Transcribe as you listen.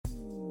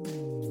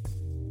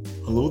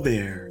Hello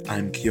there,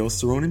 I'm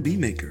Kiosk Ronin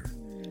Beatmaker,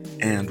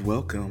 and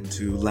welcome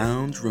to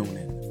Lounge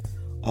Ronin,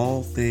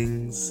 all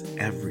things,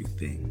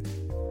 everything.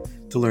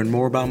 To learn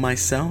more about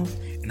myself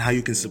and how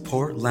you can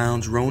support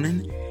Lounge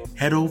Ronin,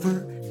 head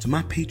over to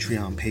my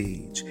Patreon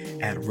page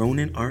at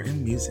Ronin Art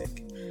and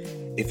Music.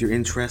 If you're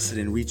interested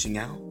in reaching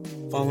out,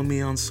 follow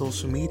me on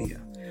social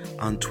media,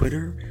 on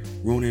Twitter,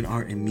 Ronin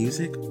Art and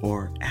Music,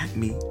 or at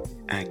me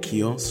at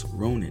Kiosk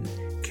Ronin,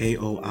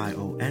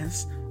 KIOSRONIN.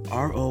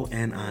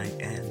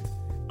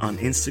 On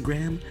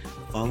Instagram,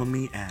 follow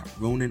me at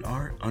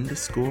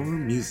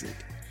RoninArt_music.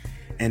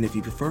 And if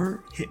you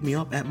prefer, hit me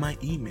up at my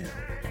email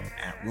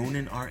at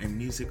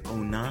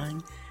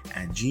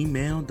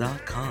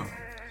RoninArtandMusic09@gmail.com.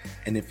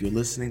 And if you're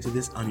listening to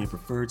this on your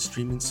preferred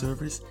streaming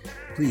service,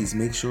 please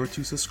make sure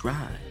to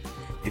subscribe.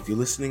 If you're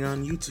listening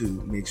on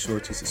YouTube, make sure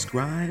to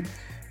subscribe,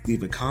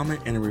 leave a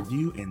comment and a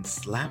review, and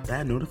slap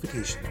that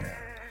notification bell.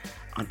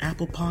 On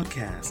Apple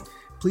Podcasts,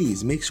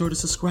 please make sure to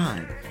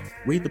subscribe,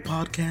 rate the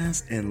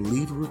podcast, and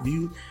leave a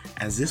review,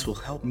 as this will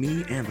help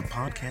me and the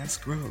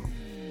podcast grow.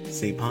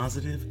 Stay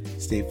positive,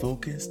 stay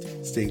focused,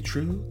 stay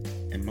true,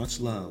 and much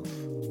love.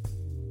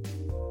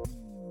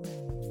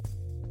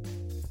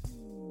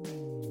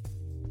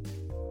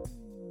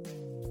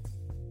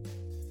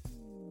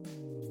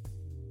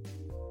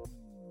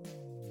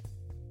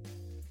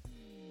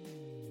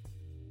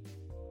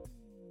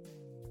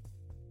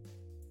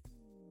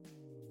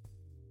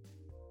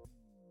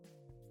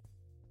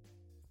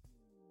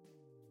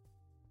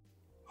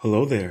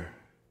 Hello there,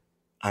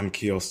 I'm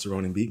Kiosk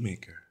Ronin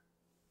Beatmaker,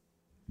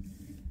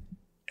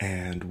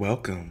 and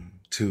welcome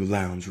to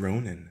Lounge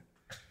Ronin,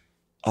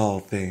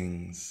 all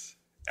things,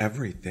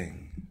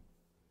 everything,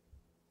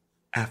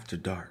 after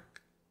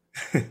dark.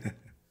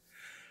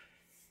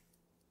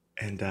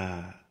 And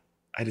I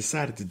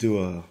decided to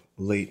do a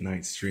late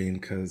night stream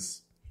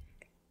because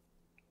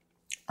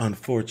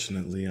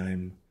unfortunately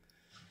I'm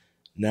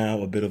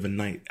now a bit of a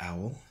night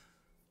owl,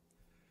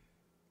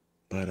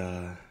 but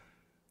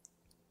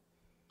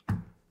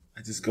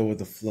I just go with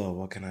the flow.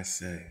 What can I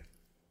say?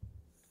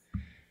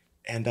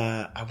 And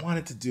I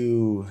wanted to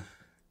do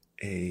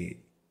a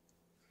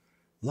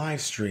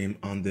live stream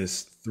on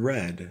this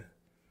thread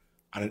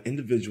on an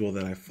individual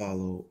that I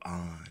follow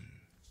on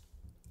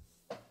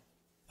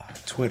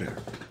Twitter.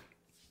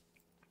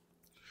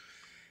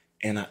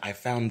 And I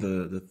found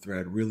the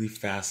thread really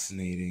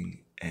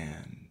fascinating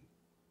and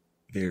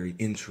very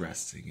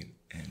interesting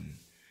and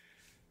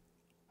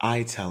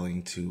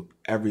eye-telling to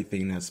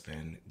everything that's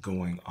been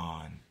going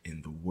on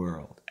in the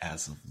world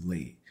as of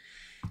late.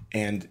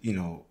 And, you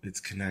know, its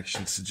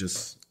connections to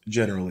just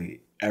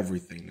generally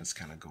everything that's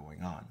kind of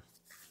going on.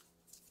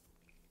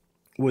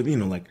 With, you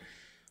know, like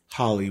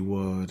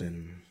Hollywood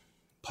and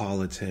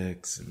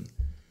politics and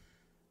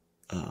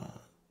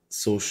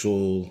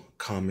social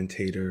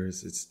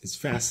commentators. It's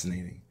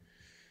fascinating.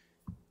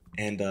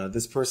 And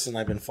this person,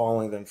 I've been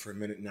following them for a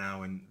minute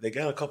now, and they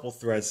got a couple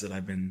threads that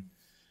I've been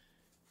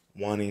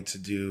wanting to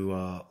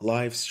do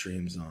live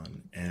streams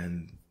on,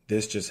 and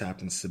this just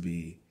happens to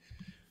be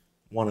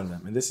one of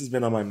them. And this has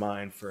been on my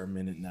mind for a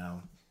minute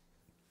now,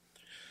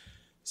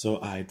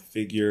 so I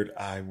figured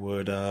I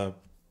would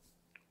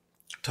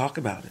talk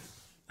about it.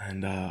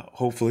 And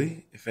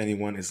hopefully, if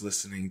anyone is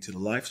listening to the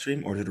live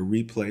stream or to the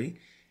replay,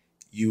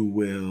 you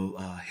will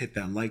hit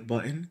that like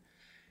button.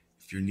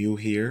 If you're new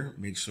here,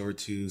 make sure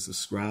to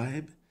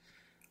subscribe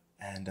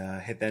and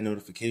hit that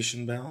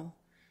notification bell.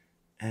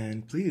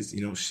 And please,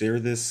 you know, share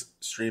this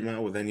stream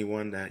out with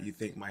anyone that you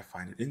think might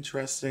find it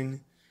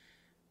interesting.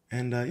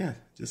 And yeah,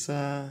 just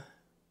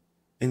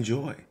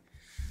enjoy.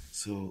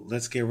 So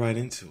let's get right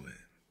into it.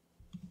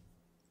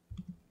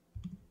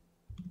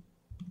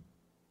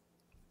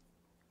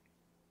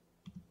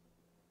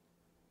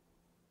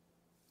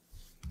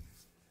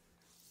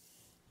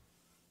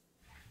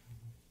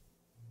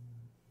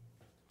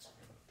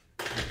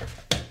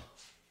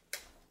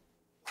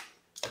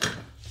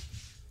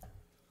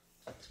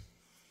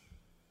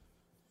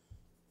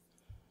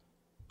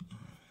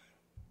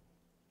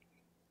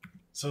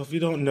 So if you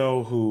don't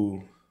know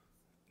who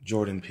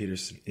Jordan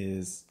Peterson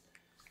is,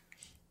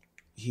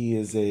 he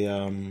is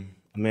a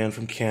man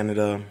from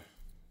Canada.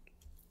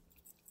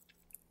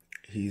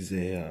 He's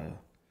a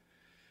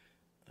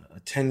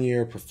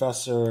 10-year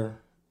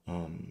professor.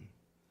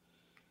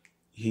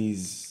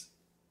 He's,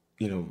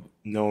 you know,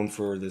 known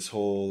for this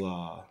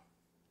whole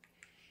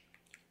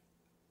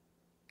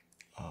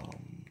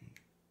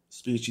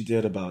speech he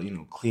did about, you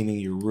know, cleaning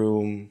your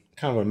room,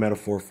 kind of a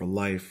metaphor for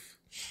life.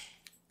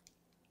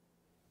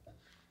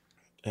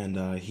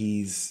 And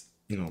he's,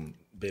 you know,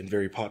 been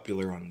very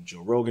popular on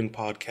Joe Rogan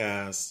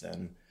podcast,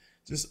 and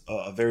just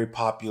a very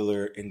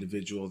popular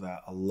individual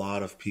that a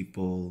lot of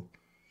people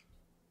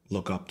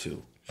look up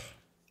to.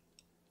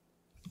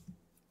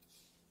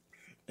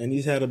 And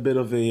he's had a bit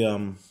of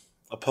a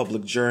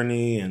public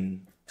journey,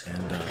 and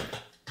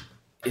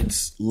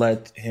it's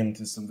led him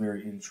to some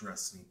very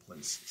interesting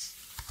places.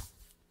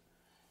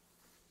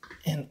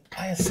 And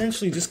I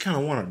essentially just kind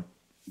of want to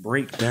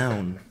break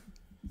down,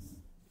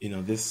 you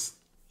know, this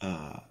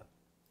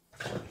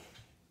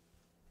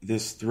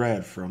this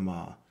thread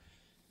from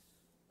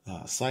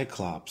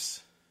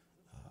Cyclops.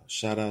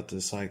 Shout out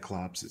to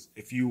Cyclops.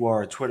 If you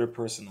are a Twitter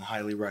person, I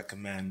highly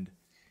recommend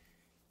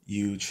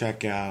you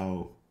check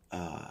out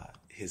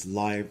his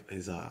live,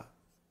 his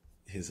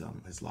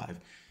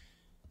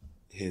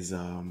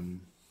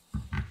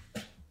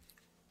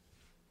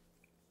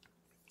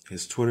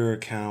Twitter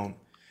account.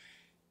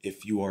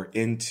 If you are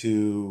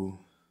into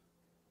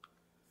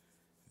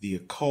the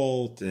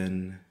occult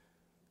and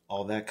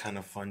all that kind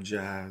of fun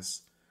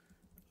jazz,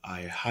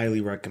 I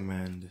highly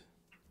recommend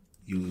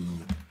you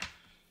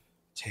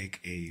take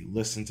a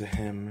listen to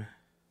him.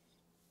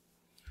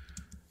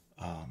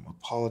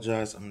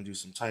 Apologize, I'm gonna do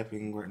some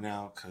typing right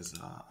now because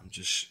I'm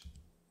just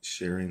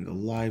sharing the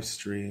live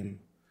stream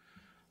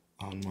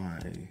on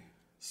my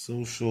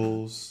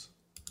socials.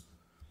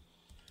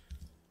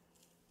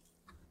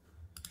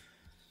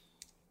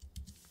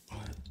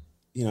 But,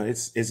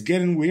 it's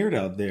getting weird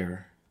out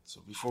there.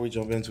 So before we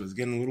jump into it, it's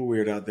getting a little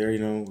weird out there.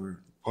 We're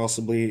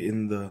possibly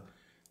in the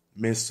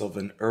midst of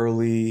an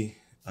early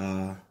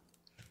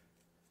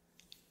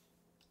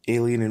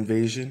alien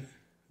invasion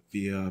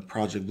via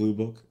Project Blue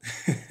Book.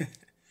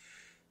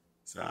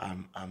 So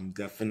I'm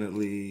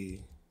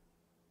definitely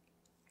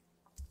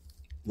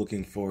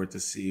looking forward to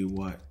see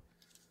what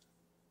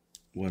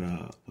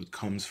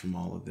comes from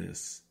all of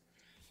this.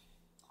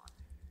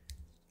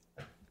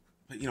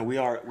 But we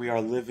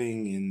are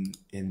living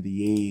in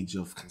the age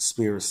of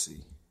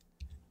conspiracy.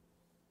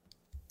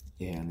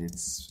 And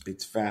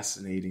it's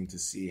fascinating to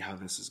see how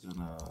this is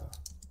gonna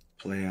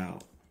play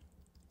out.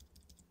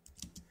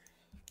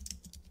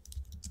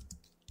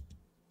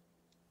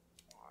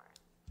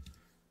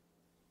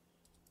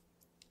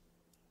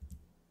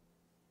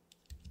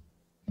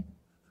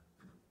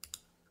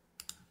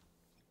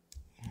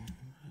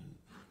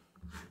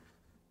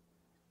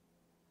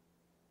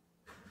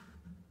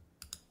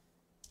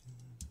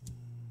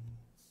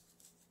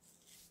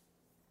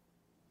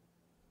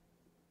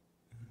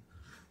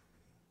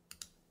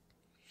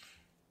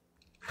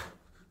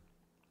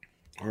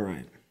 All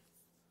right,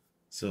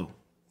 so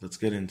let's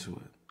get into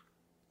it.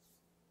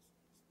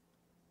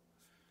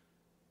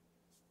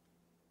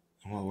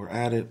 And while we're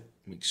at it,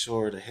 make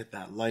sure to hit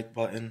that like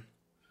button.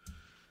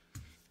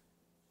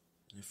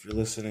 If you're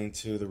listening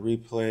to the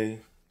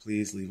replay,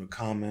 please leave a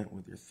comment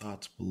with your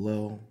thoughts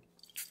below.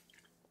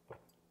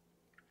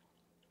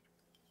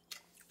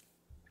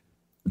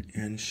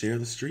 And share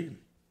the stream.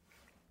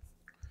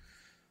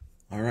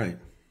 All right,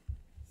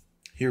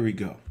 here we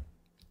go.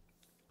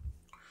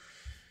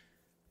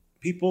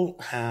 People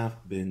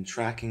have been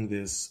tracking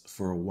this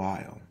for a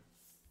while.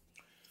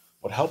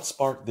 What helped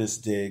spark this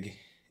dig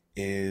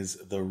is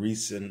the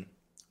recent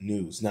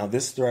news. Now,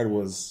 this thread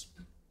was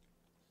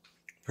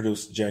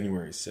produced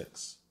January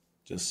 6th,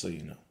 just so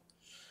you know.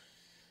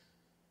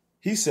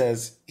 He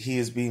says he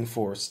is being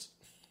forced,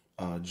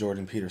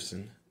 Jordan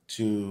Peterson,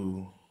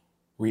 to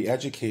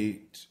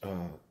re-educate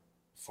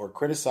for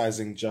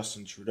criticizing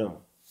Justin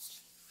Trudeau,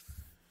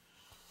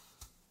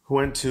 who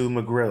went to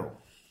McGill.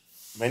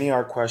 Many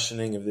are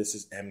questioning if this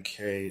is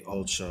MK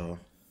Ultra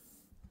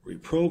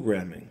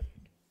reprogramming.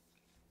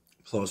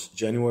 Plus,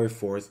 January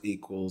 4th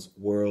equals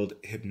World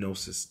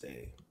Hypnosis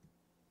Day.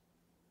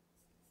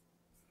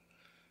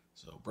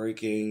 So,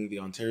 breaking, the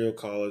Ontario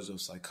College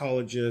of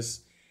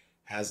Psychologists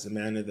has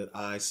demanded that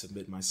I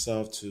submit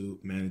myself to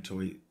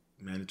mandatory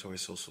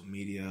social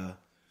media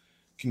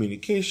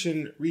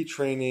communication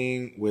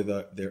retraining with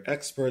their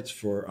experts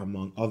for,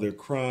 among other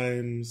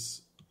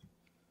crimes.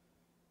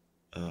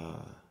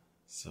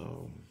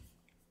 So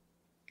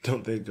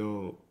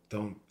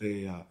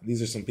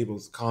these are some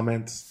people's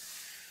comments.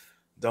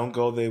 Don't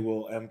go, they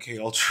will MK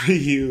Ultra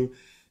you.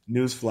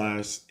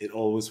 Newsflash, it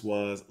always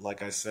was.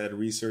 Like I said,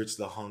 research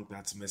the hunk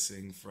that's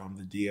missing from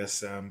the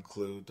DSM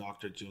clue,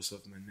 Dr.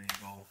 Joseph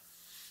Menagel.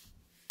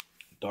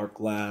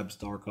 Dark Labs,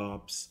 Dark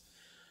Ops.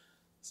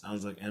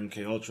 Sounds like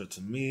MK Ultra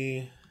to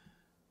me.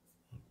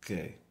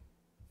 Okay.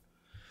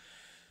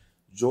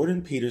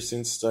 Jordan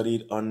Peterson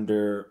studied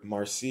under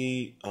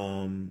Marcy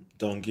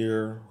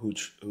Dongier,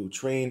 who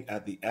trained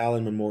at the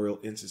Allen Memorial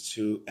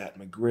Institute at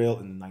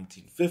McGill in the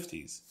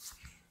 1950s.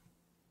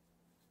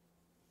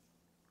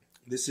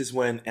 This is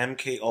when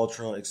MK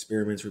Ultra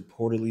experiments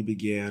reportedly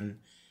began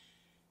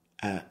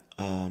at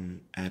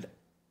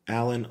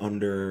Allen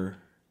under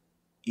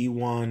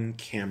Ewan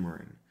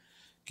Cameron.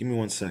 Give me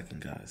 1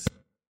 second, guys.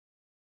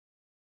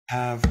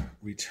 Have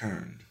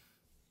returned.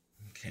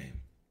 Okay.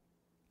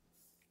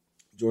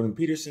 Jordan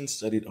Peterson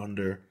studied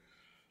under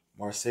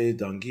Marcel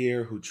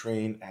Dongier, who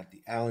trained at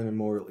the Allen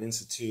Memorial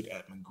Institute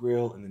at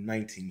McGill in the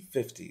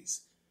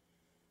 1950s.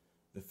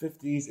 The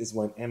 50s is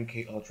when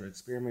MK Ultra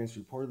experiments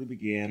reportedly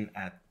began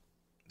at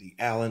the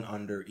Allen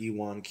under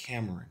Ewan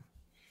Cameron.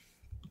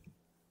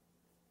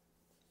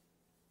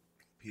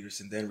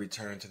 Peterson then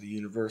returned to the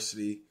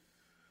University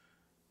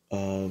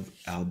of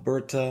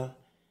Alberta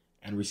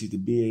and received a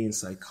BA in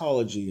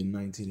psychology in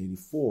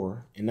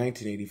 1984. In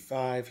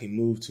 1985, he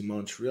moved to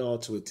Montreal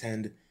to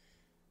attend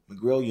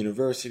McGill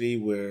University,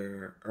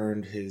 where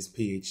earned his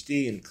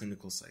PhD in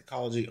clinical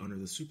psychology under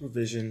the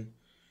supervision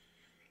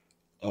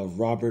of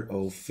Robert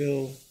O.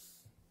 Phil,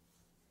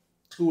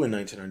 who in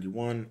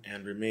 1991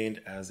 and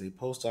remained as a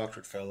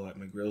postdoctorate fellow at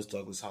McGill's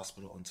Douglas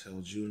Hospital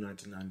until June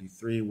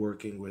 1993,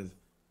 working with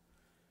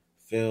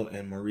Phil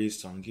and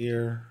Maurice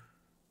Dongier.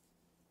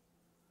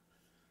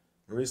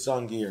 Maurice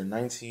Dongier,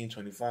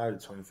 1925 to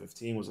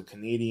 2015, was a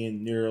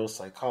Canadian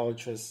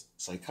psychiatrist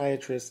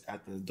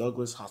at the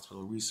Douglas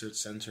Hospital Research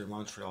Center,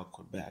 Montreal,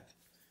 Quebec.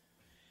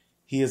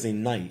 He is a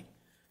knight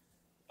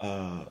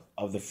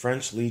of the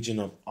French Legion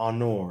of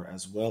Honor,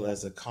 as well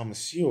as a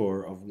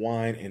connoisseur of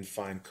wine and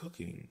fine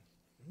cooking.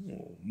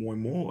 Oh, moi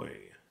moi.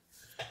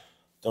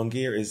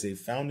 Dongier is a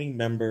founding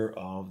member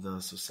of the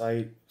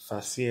Société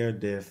Facière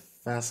de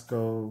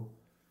Fasco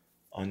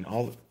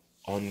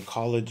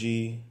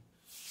Oncologie,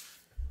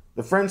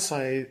 the French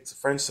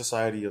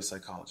Society of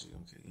Psychology.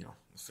 Okay,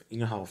 you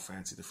know how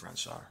fancy the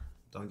French are.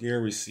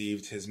 Dongier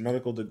received his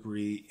medical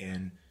degree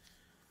in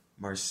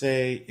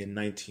Marseille in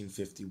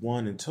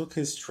 1951 and took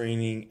his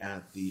training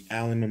at the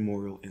Allen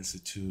Memorial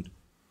Institute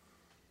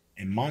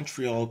in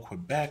Montreal,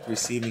 Quebec,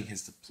 receiving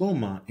his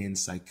diploma in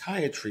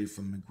psychiatry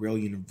from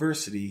McGill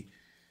University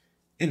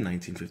in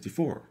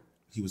 1954.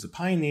 He was a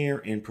pioneer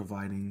in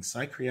providing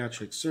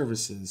psychiatric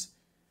services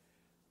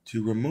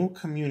to remote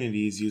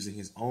communities using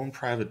his own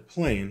private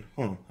plane,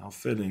 how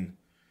fitting,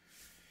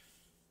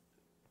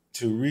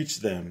 to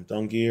reach them.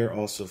 Dongier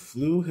also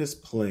flew his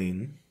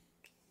plane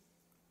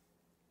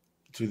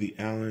to the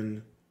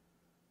Allen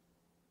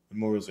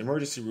Memorial's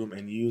emergency room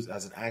and used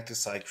as an active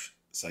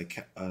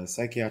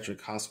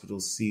psychiatric hospital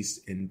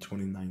ceased in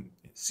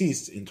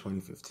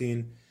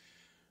 2015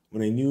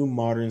 when a new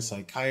modern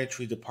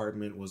psychiatry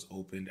department was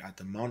opened at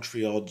the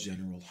Montreal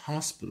General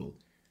Hospital.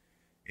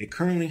 It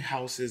currently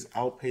houses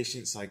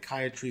outpatient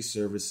psychiatry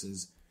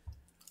services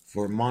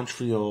for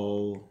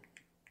Montreal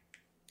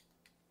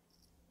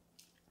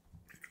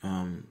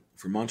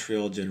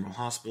General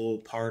Hospital,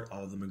 part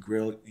of the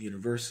McGill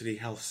University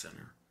Health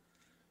Center.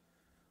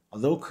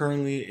 Although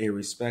currently a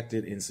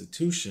respected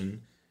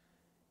institution,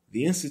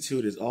 the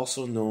institute is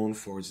also known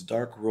for its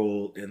dark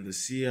role in the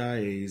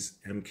CIA's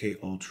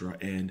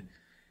MKUltra and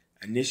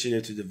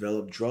initiative to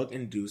develop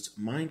drug-induced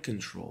mind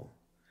control.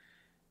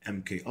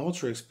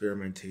 MKUltra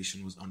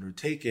experimentation was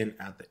undertaken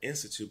at the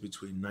institute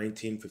between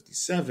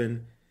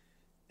 1957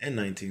 and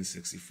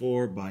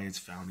 1964 by its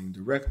founding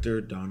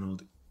director,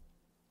 Donald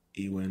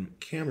Ewan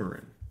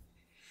Cameron.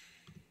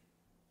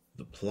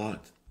 The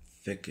plot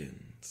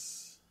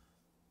thickens.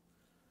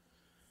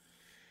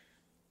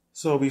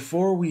 So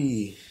before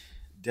we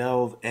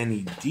delve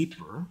any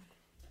deeper,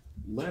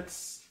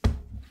 let's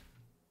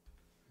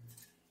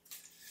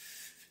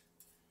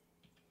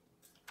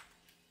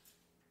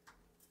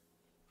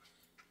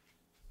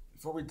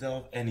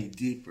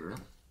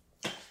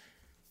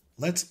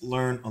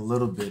learn a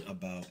little bit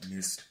about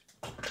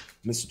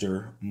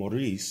Mr.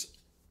 Maurice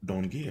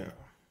Dongier.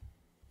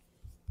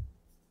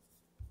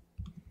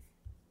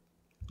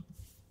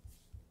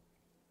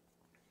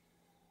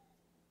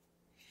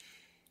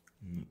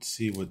 Let's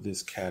see what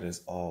this cat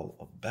is all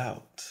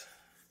about.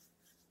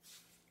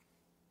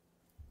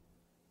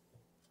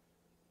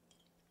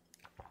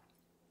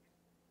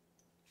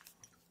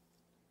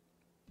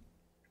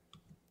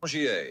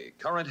 Dongier,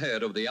 current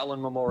head of the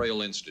Allen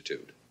Memorial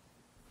Institute.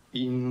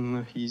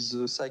 In his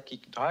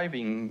psychic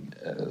driving,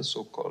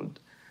 so-called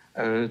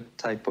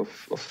type of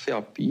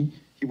therapy,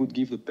 he would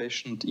give the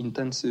patient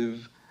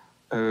intensive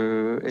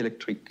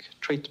electric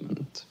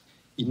treatment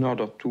in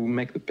order to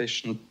make the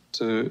patient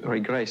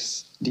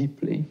regress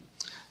deeply,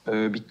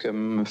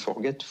 become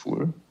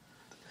forgetful,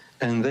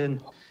 and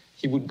then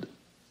he would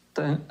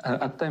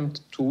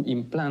attempt to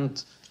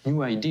implant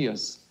new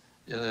ideas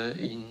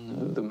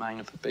in the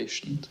mind of the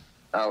patient.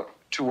 Now,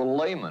 to a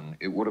layman,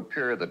 it would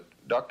appear that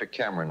Dr.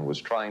 Cameron was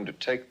trying to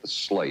take the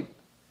slate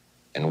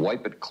and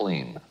wipe it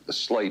clean, the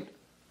slate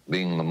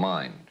being the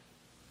mind.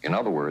 In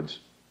other words,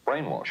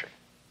 brainwashing.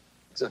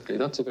 Exactly,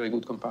 that's a very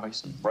good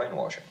comparison.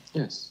 Brainwashing.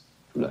 Yes.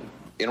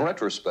 In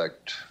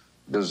retrospect,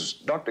 does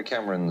Dr.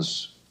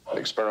 Cameron's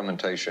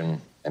experimentation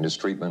and his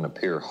treatment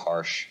appear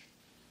harsh?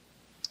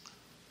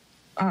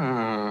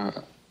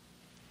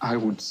 I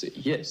would say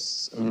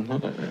yes. I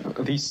mean,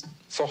 this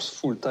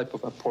forceful type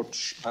of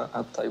approach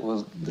that I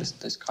was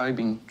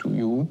describing to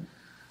you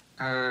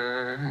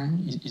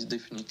is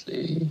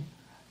definitely,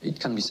 it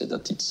can be said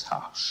that it's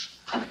harsh.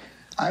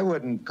 I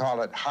wouldn't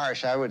call it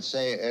harsh. I would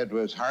say it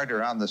was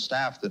harder on the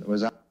staff than it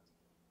was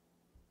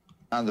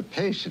on the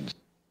patients.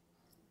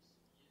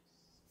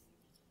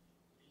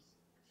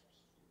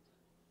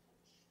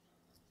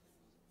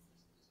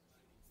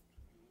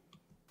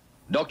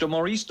 Dr.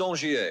 Maurice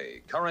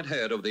Dongier, current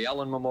head of the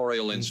Allen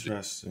Memorial Institute.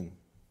 Interesting.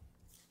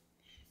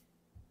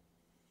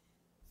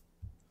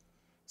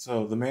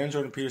 So the man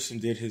Jordan Peterson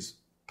did his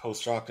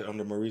postdoctorate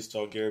under Maurice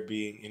Dongier,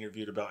 being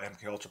interviewed about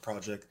MKUltra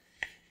project.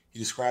 He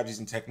described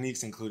using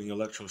techniques including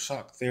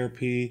electroshock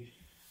therapy,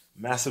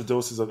 massive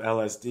doses of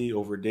LSD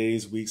over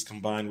days, weeks,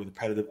 combined with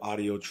repetitive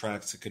audio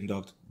tracks to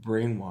conduct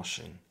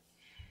brainwashing.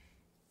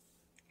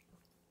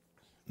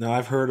 Now,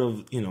 I've heard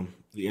of, the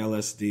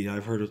LSD.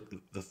 I've heard of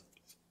the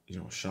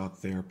shock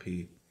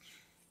therapy.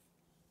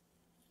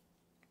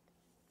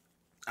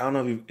 I don't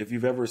know if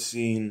you've ever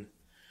seen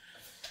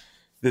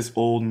this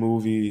old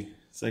movie.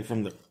 It's like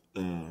from the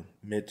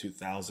mid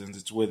 2000s.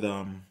 It's with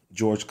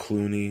George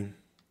Clooney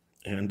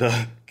and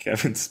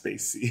Kevin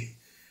Spacey.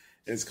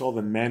 It's called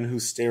The Men Who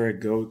Stare at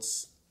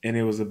Goats, and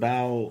it was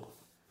about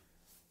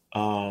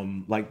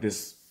like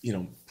this,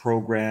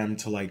 program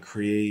to like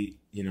create,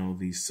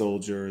 these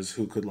soldiers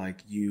who could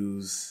like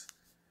use,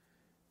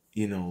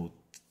 who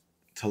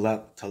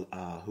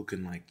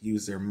can like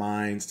use their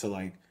minds to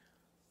like,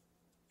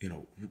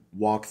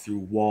 walk through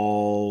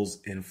walls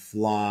and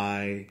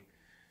fly,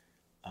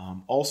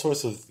 all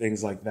sorts of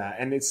things like that.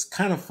 And it's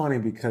kind of funny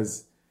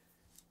because,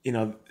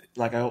 I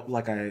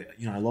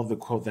love the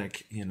quote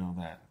that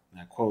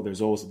quote,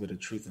 there's always a bit of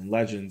truth in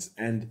legends.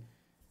 And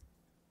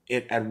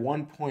at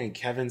one point,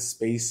 Kevin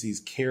Spacey's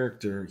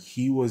character,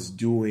 he was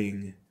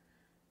doing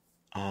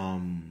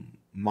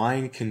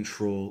mind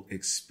control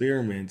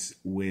experiments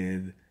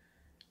with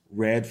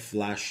red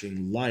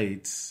flashing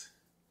lights,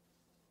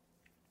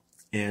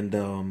 and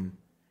in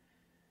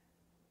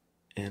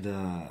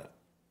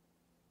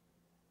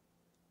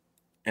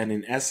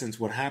essence,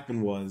 what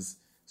happened was,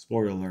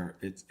 spoiler alert,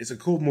 it's a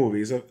cool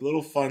movie. It's a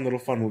little fun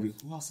movie.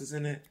 Who else is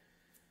in it?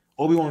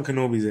 Obi-Wan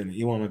Kenobi's in it.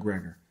 Ewan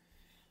McGregor.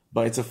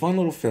 But it's a fun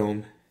little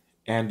film,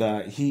 and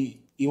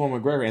Ewan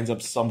McGregor ends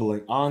up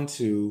stumbling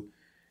onto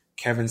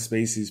Kevin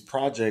Spacey's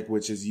project,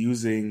 which is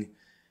using,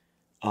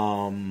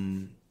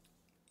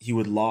 he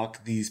would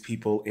lock these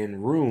people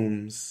in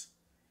rooms,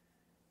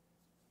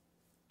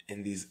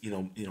 in these,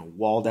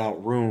 walled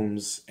out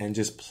rooms, and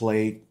just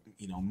play,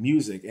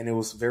 music. And it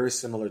was very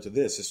similar to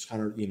this, just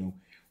kind of,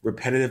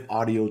 repetitive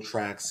audio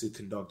tracks to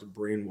conduct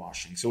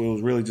brainwashing. So it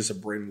was really just a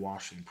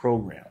brainwashing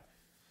program.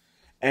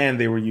 And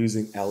they were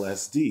using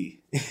LSD.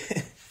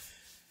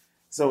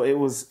 So it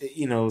was,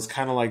 it was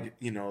kind of like,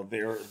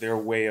 their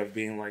way of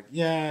being like,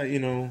 we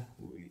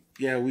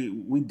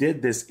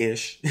did this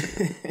ish.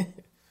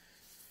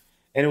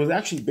 And it was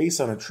actually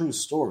based on a true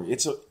story.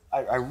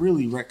 I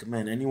really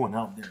recommend anyone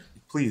out there,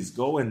 please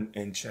go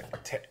and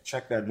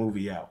check that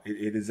movie out.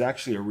 It is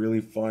actually a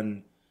really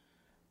fun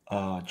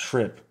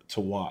trip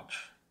to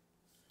watch.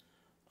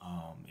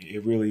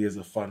 It really is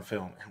a fun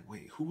film. And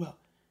wait, who else?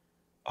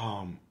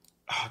 Oh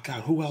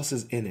God, who else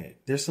is in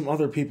it? There's some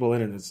other people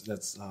in it.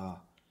 That's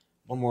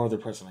one more other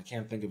person. I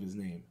can't think of his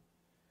name.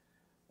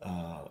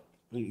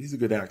 He's a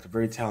good actor,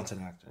 very talented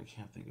actor. I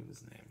can't think of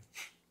his name.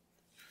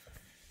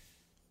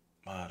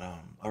 But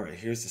all right,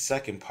 here's the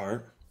second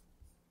part.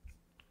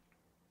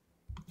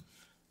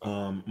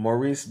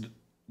 Maurice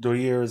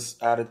Doyer's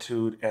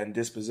attitude and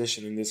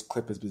disposition in this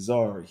clip is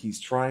bizarre. He's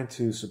trying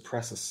to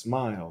suppress a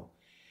smile.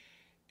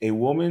 A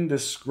woman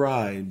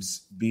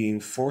describes being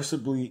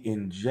forcibly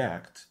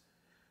injected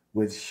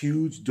with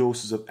huge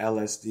doses of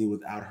LSD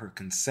without her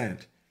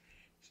consent.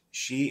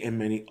 She and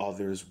many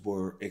others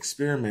were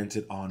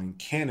experimented on in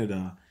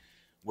Canada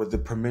with the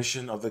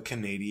permission of the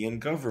Canadian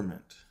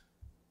government.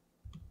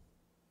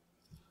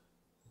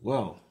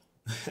 Well,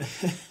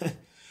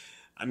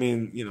 I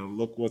mean,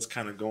 look what's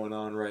kind of going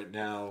on right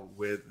now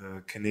with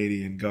the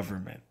Canadian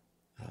government.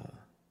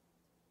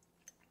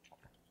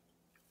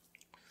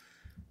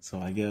 So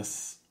I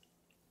guess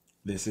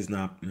this is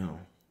not,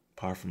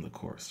 par from the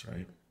course,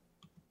 right?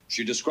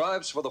 She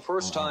describes for the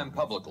first time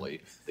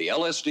publicly the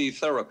LSD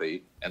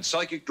therapy and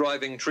psychic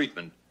driving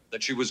treatment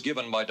that she was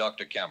given by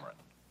Dr. Cameron.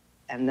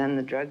 And then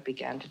the drug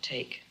began to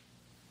take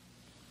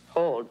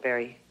hold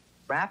very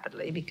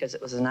rapidly because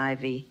it was an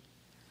IV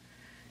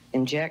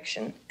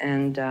injection.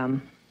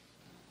 And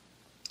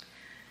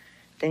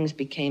things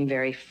became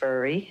very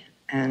furry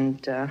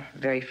and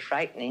very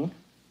frightening,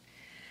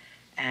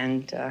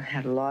 and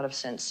had a lot of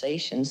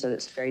sensations that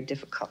it's very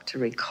difficult to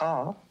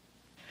recall.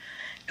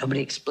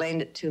 Nobody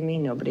explained it to me.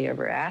 Nobody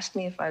ever asked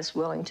me if I was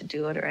willing to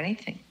do it or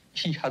anything.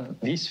 He had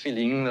this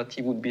feeling that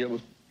he would be able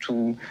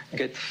to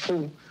get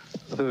through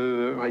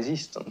the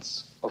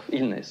resistance of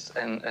illness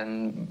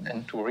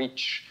and to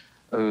reach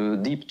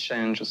deep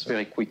changes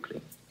very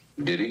quickly.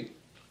 Did he?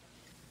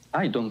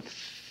 I don't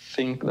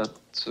think that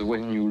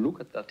when you look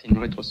at that in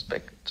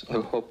retrospect,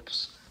 the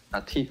hopes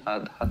that he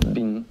have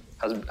been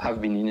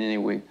in any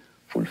way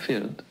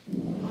fulfilled.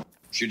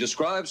 She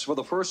describes for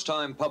the first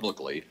time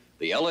publicly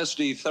the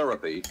LSD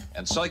therapy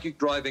and psychic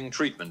driving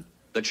treatment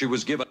that she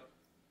was given.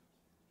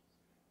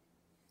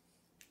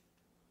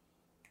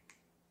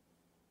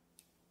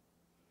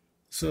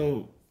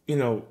 So,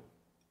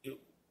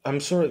 I'm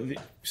sure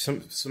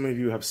some of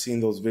you have seen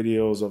those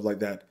videos of like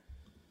that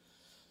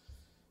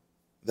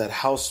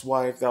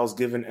housewife that was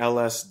given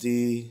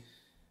LSD.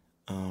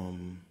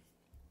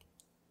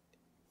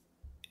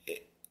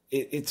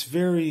 It's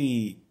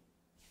very...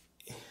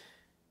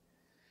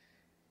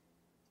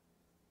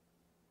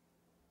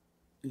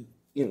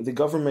 the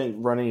government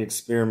running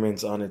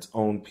experiments on its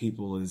own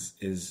people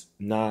is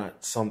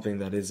not something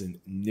that isn't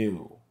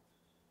new,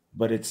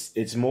 but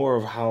it's more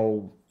of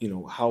how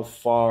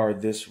far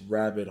this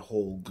rabbit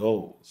hole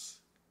goes.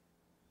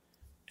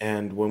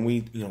 And when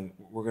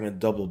we're going to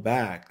double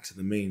back to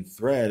the main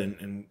thread,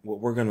 and what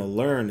we're going to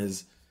learn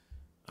is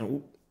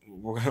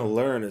we're going to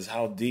learn is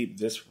how deep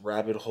this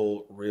rabbit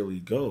hole really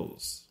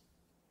goes.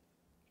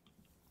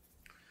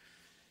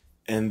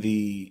 And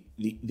the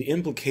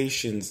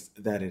implications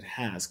that it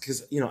has.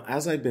 Because,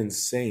 as I've been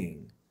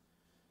saying,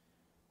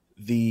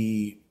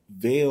 the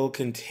veil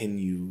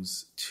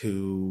continues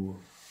to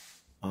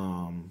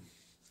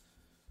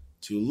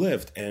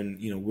lift. And,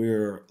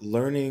 we're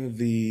learning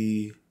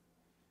the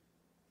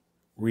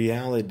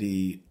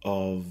reality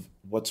of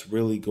what's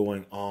really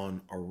going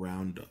on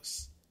around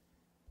us.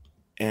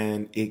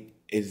 And it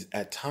is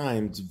at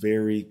times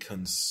very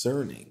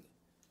concerning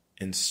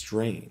and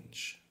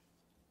strange.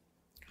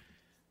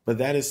 But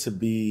that is to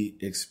be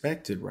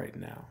expected right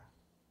now.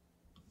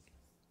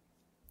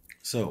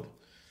 So,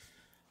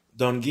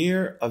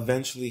 Dongier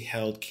eventually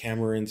held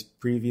Cameron's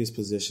previous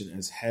position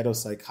as head of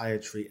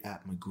psychiatry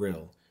at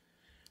McGill,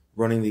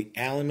 running the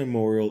Allen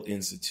Memorial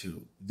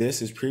Institute.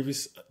 This is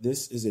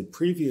a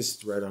previous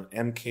thread on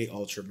MK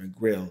Ultra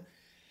McGill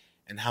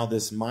and how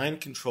this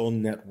mind control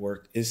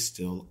network is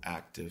still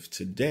active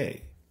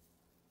today.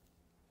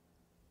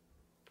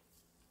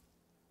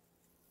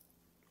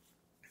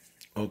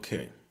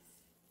 Okay.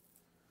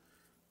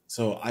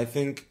 So I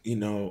think, let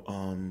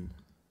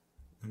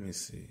me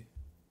see.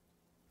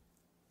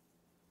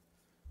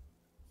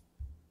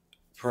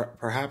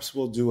 Perhaps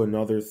we'll do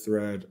another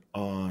thread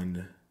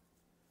on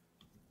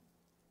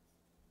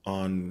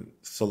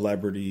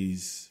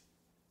celebrities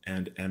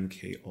and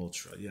MK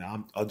Ultra.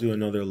 Yeah, I'll do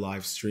another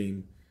live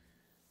stream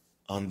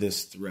on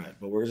this thread,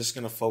 but we're just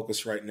going to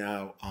focus right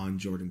now on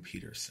Jordan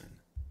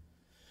Peterson.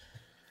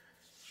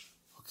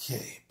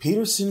 Okay,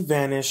 Peterson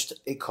vanished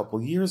a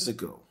couple years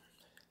ago.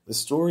 The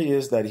story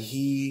is that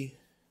he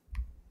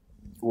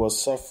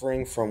was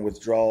suffering from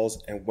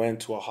withdrawals and went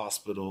to a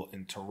hospital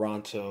in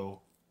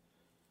Toronto,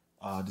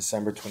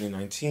 December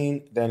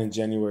 2019. Then in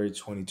January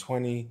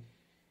 2020,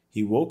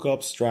 he woke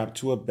up strapped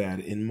to a bed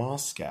in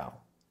Moscow.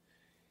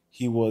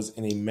 He was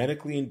in a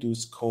medically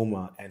induced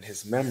coma and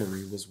his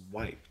memory was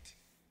wiped.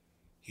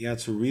 He had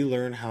to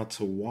relearn how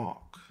to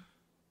walk.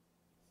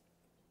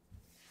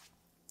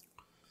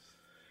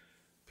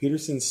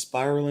 Peterson's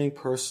spiraling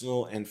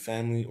personal and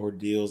family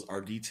ordeals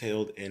are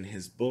detailed in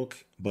his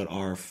book, but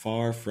are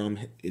far from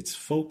its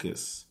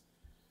focus.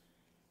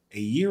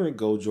 A year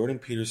ago, Jordan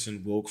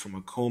Peterson woke from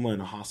a coma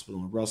in a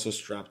hospital in Russia,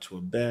 strapped to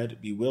a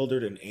bed,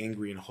 bewildered and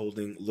angry and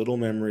holding little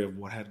memory of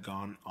what had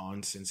gone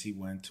on since he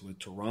went to a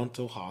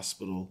Toronto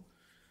hospital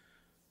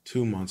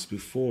 2 months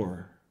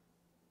before.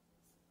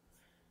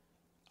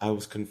 I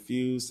was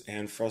confused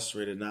and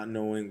frustrated, not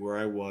knowing where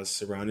I was,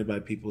 surrounded by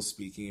people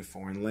speaking a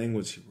foreign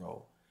language, he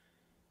wrote.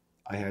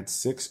 I had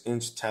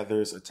 6-inch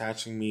tethers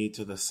attaching me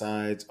to the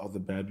sides of the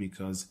bed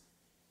because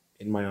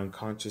in my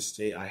unconscious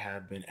state, I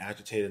had been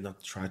agitated enough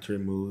to try to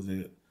remove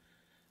the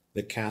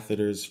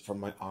catheters from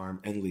my arm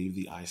and leave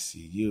the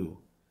ICU.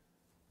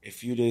 A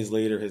few days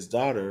later, his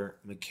daughter,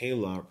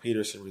 Michaela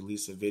Peterson,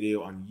 released a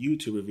video on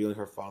YouTube revealing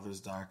her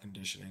father's dire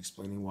condition and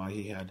explaining why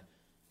he had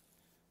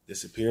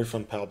disappeared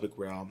from pelvic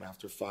realm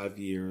after 5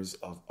 years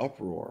of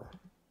uproar.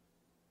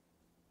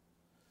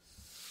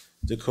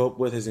 To cope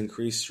with his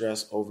increased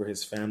stress over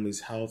his family's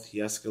health, he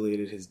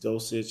escalated his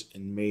dosage.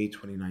 In May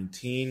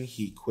 2019,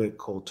 he quit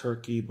cold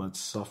turkey but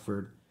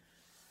suffered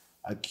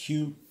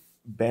acute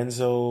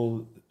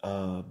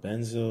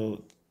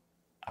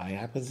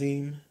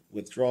benzoiazepine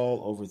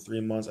withdrawal over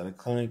 3 months at a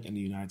clinic in the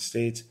United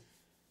States.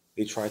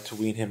 They tried to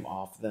wean him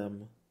off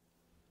them.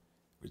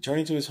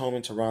 Returning to his home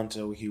in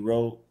Toronto, he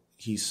wrote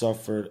he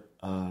suffered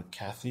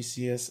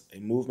cathesias, a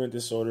movement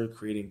disorder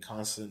creating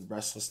constant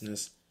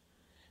restlessness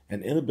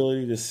and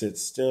inability to sit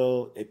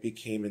still. It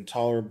became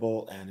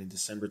intolerable, and in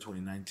December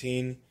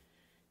 2019,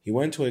 he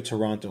went to a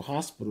Toronto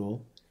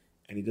hospital,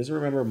 and he doesn't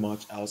remember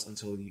much else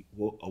until he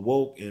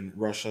awoke in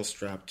Russia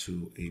strapped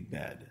to a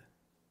bed.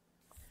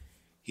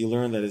 He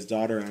learned that his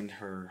daughter and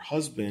her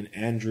husband,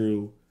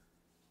 Andrew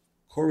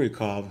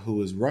Korikov, who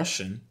was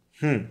Russian,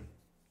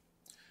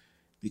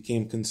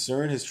 became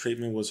concerned his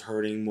treatment was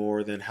hurting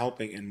more than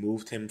helping and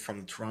moved him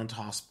from the Toronto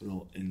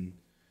hospital in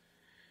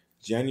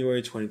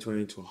January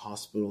 2020 to a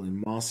hospital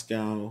in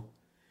Moscow.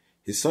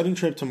 His sudden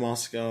trip to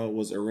Moscow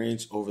was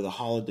arranged over the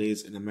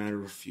holidays in a matter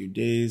of a few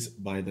days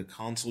by the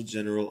Consul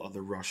General of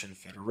the Russian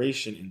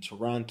Federation in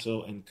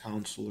Toronto and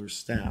consular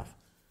staff,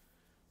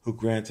 who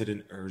granted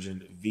an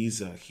urgent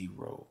visa, he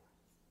wrote.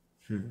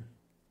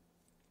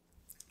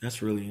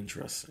 That's really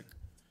interesting.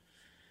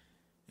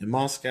 In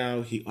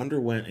Moscow, he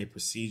underwent a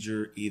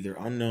procedure either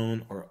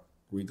unknown or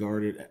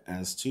regarded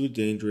as too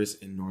dangerous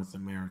in North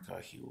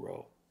America, he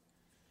wrote.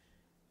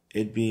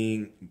 It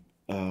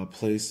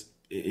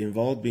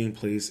involved being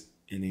placed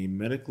in a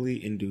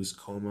medically induced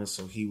coma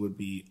so he would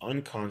be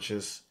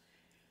unconscious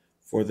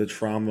for the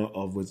trauma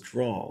of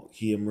withdrawal.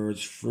 He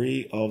emerged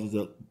free of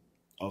the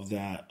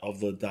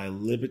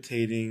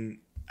debilitating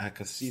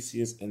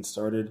acasias and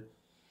started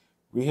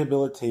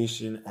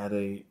rehabilitation at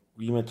a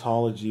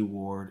rheumatology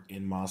ward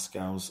in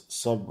Moscow's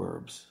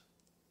suburbs.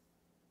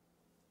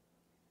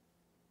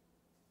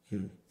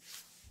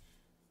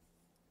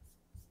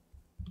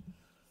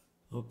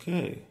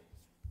 Okay.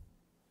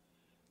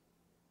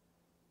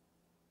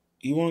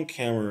 Ewan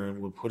Cameron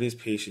would put his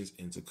patients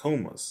into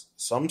comas.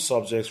 Some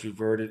subjects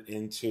reverted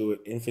into an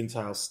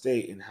infantile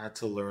state and had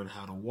to learn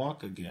how to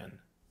walk again.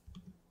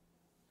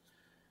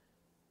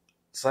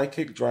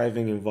 Psychic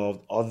driving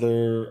involved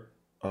other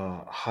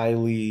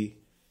highly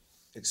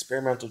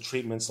experimental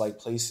treatments like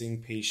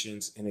placing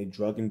patients in a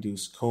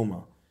drug-induced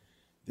coma.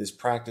 This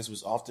practice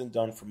was often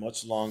done for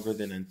much longer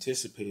than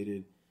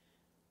anticipated.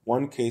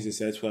 One case is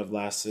said to have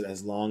lasted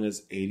as long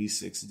as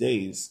 86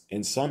 days.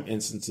 In some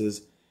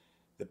instances,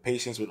 the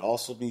patients would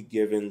also be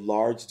given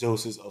large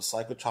doses of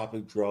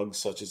psychotropic drugs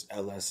such as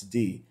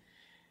LSD.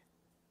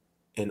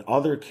 In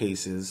other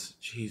cases,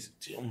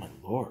 oh my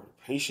lord,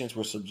 patients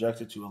were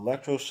subjected to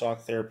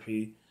electroshock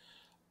therapy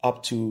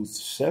up to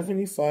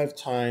 75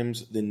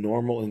 times the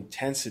normal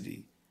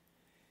intensity.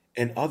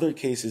 In other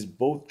cases,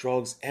 both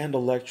drugs and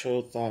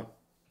electroshock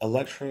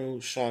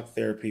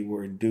therapy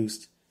were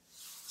induced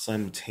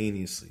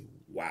simultaneously.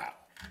 Wow.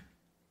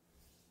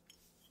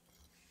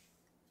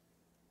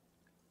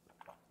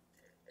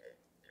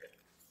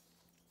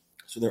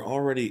 So they're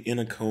already in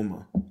a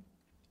coma.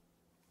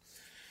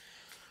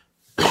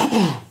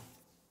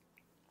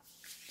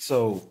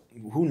 So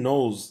who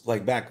knows,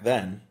 like back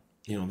then,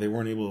 they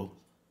weren't able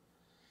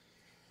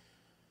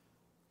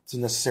to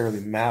necessarily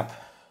map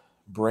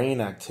brain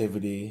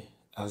activity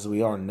as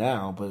we are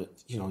now, but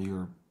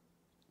you're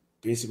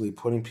basically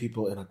putting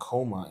people in a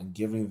coma and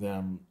giving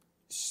them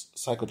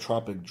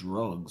psychotropic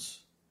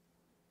drugs.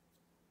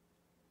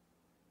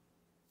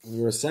 And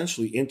you're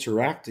essentially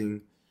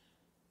interacting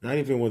not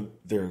even with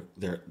their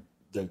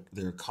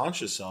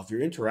conscious self,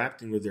 you're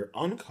interacting with their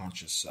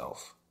unconscious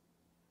self.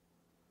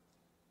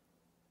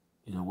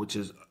 Which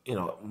is,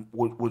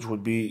 which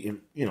would be,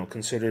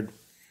 considered,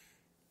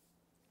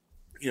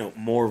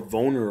 more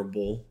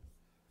vulnerable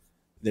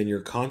than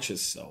your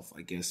conscious self,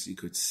 I guess you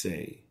could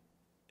say,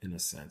 in a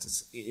sense.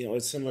 It's,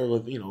 it's similar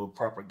with,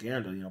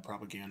 propaganda.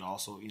 Propaganda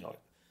also,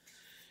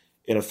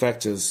 it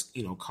affects us,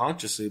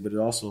 consciously, but it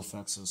also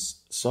affects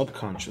us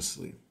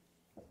subconsciously.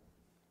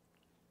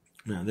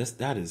 Now,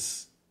 that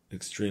is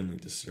extremely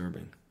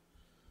disturbing.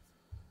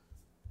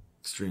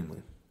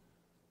 Extremely.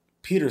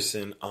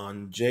 Peterson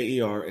on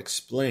JER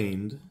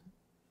explained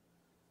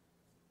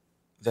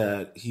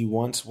that he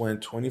once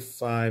went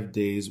 25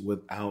 days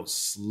without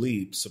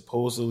sleep,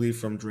 supposedly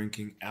from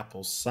drinking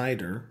apple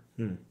cider.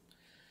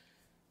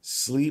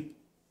 Sleep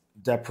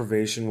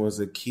deprivation was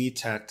a key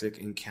tactic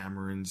in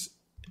Cameron's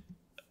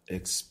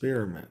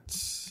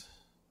experiments.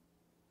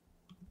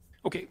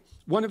 Okay,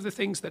 one of the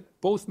things that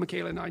both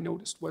Michaela and I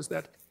noticed was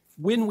that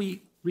when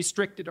we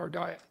restricted our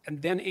diet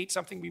and then ate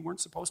something we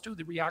weren't supposed to,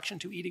 the reaction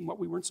to eating what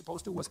we weren't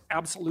supposed to was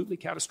absolutely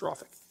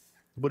catastrophic.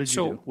 What did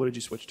you do? What did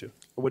you switch to?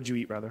 Or what did you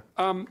eat, rather?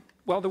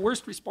 Well, the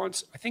worst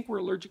response, I think we're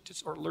allergic to,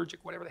 or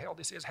allergic, whatever the hell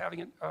this is,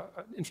 having an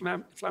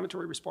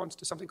inflammatory response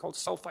to something called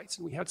sulfites.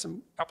 And we had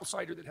some apple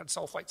cider that had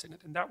sulfites in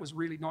it, and that was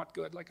really not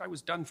good. Like, I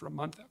was done for a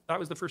month. That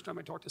was the first time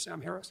I talked to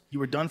Sam Harris. You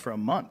were done for a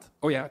month?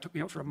 Oh, yeah, it took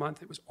me out for a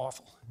month. It was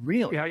awful.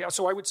 Really? Yeah.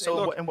 So I would say,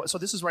 so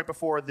this is right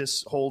before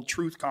this whole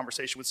truth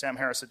conversation with Sam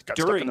Harris that got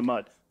stuck in the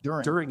mud.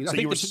 During.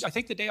 So I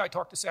think the day I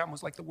talked to Sam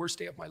was like the worst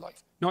day of my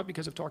life. Not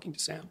because of talking to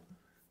Sam.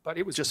 But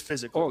it was just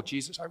physical. Oh,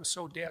 Jesus, I was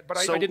so dead. But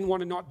I didn't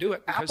want to not do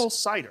it. Apple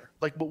cider.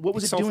 Like, what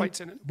was it doing?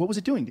 Sulfites in it. What was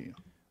it doing to you?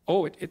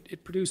 Oh,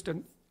 it produced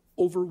an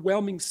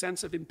overwhelming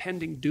sense of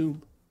impending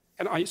doom.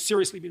 And I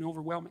seriously been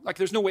overwhelming. Like,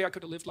 there's no way I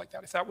could have lived like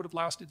that if that would have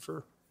lasted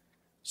for...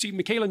 See,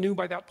 Michaela knew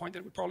by that point that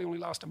it would probably only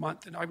last a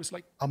month. And I was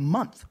like... A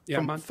month? Yeah,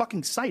 from a month.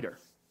 Fucking cider?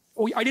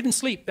 Oh, I didn't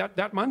sleep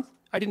that month.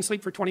 I didn't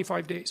sleep for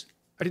 25 days.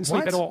 I didn't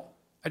sleep at all.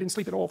 I didn't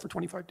sleep at all for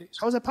 25 days.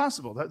 How is that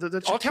possible?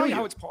 I'll tell you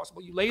how it's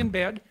possible. You lay in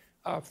bed...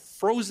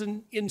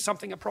 frozen in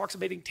something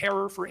approximating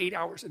terror for 8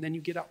 hours, and then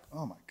you get up.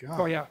 Oh my God!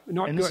 Oh yeah,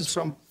 not and good. This is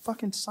from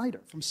fucking cider.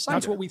 From cider.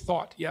 That's what we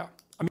thought. Yeah.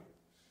 I mean,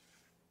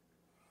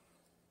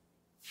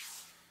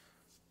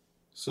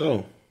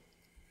 so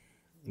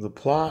the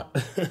plot,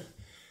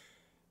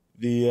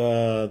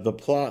 the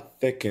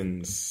plot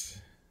thickens,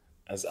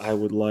 as I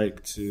would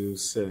like to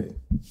say.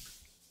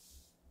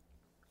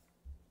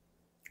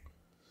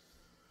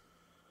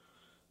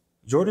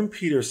 Jordan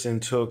Peterson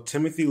took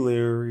Timothy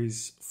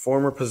Leary's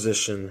former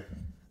position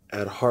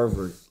at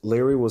Harvard.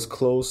 Leary was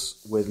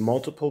close with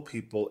multiple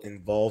people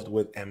involved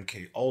with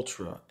MK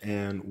Ultra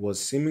and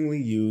was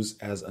seemingly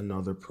used as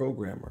another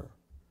programmer.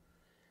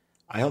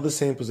 I held the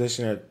same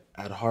position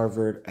at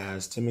Harvard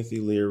as Timothy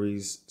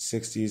Leary's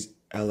 60s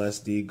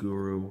LSD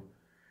guru.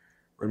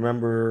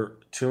 Remember,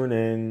 tune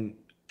in,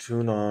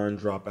 tune on,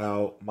 drop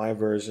out, my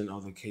version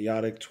of the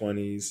chaotic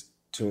 20s,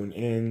 tune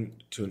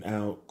in, tune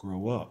out,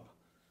 grow up.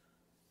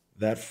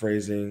 That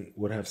phrasing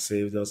would have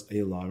saved us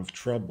a lot of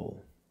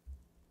trouble.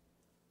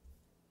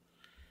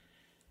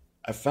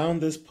 I found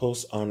this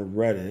post on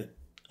Reddit.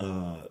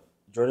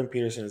 Jordan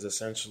Peterson is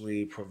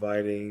essentially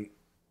providing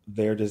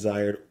their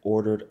desired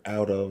ordered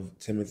out of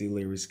Timothy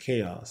Leary's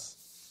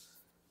chaos.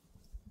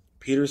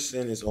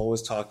 Peterson is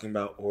always talking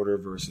about order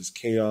versus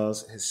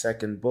chaos. His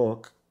second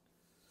book,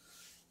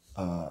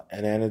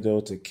 An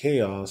Antidote to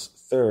Chaos,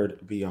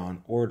 third,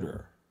 Beyond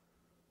Order.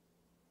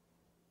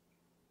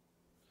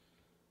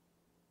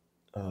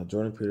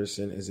 Jordan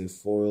Peterson is a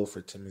foil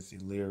for Timothy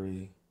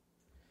Leary.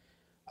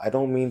 I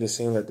don't mean to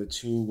say that the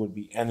two would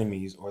be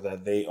enemies or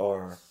that they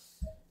are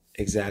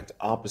exact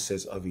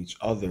opposites of each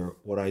other.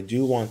 What I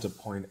do want to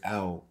point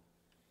out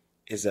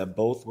is that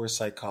both were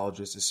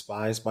psychologists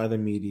despised by the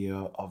media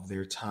of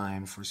their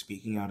time for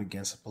speaking out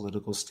against the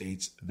political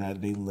states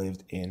that they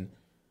lived in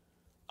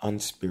on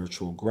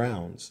spiritual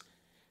grounds.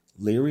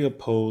 Leary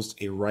opposed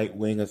a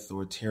right-wing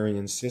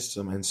authoritarian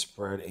system and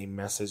spread a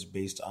message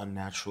based on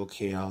natural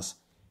chaos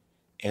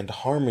and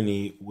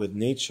harmony with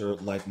nature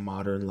like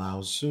modern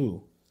Lao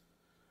Tzu.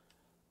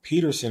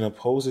 Peterson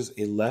opposes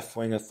a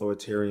left-wing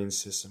authoritarian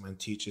system and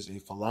teaches a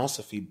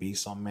philosophy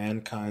based on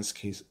mankind's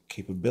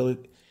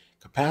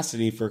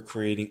capacity for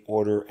creating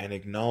order and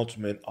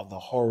acknowledgement of the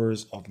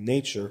horrors of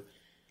nature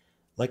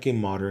like a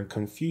modern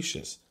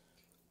Confucius.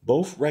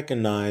 Both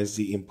recognize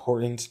the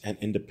importance and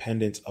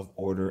independence of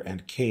order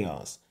and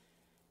chaos.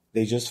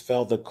 They just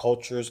felt the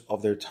cultures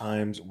of their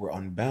times were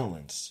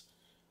unbalanced.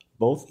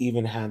 Both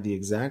even had the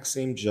exact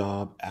same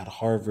job at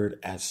Harvard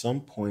at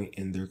some point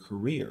in their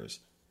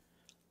careers.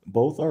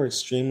 Both are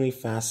extremely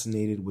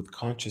fascinated with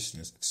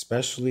consciousness,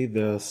 especially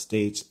the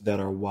states that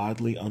are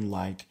wildly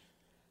unlike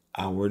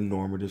our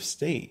normative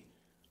state.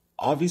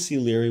 Obviously,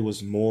 Leary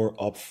was more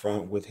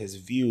upfront with his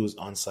views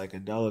on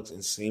psychedelics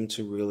and seemed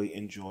to really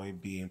enjoy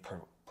being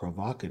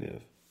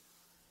provocative.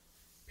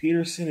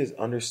 Peterson is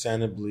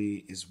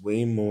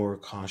way more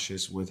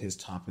cautious with his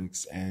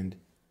topics and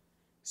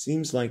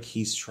seems like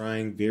he's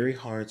trying very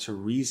hard to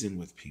reason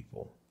with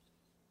people.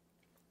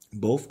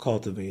 Both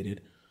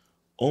cultivated,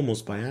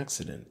 almost by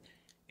accident,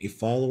 a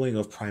following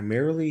of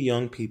primarily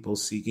young people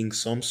seeking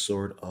some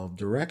sort of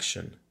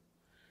direction.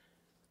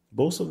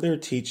 Both of their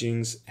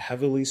teachings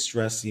heavily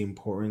stress the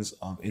importance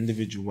of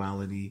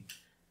individuality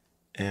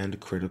and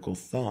critical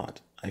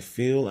thought. I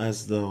feel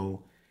as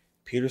though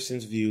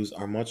Peterson's views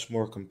are much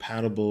more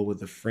compatible with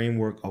the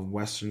framework of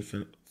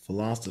Western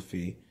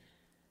philosophy,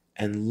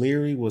 and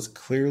Leary was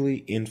clearly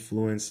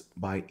influenced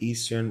by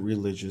Eastern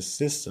religious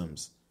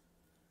systems.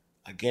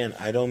 Again,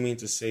 I don't mean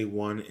to say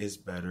one is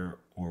better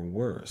or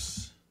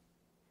worse.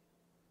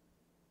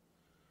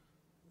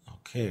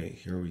 Okay,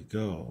 here we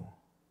go.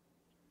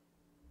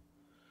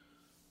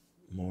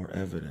 More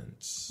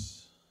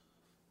evidence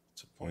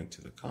to point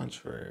to the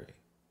contrary.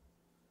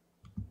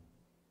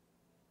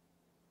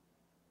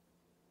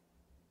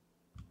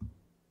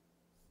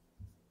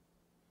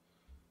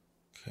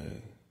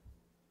 Okay.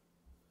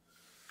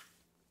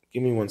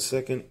 Give me 1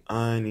 second.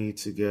 I need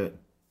to get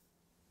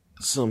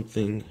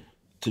something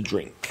to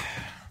drink.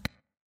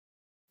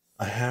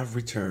 I have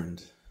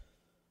returned.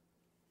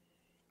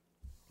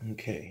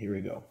 Okay, here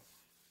we go.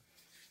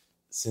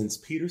 Since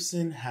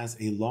Peterson has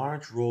a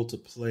large role to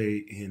play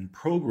in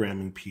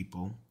programming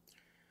people,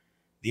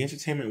 the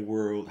entertainment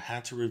world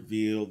had to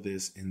reveal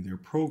this in their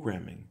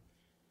programming.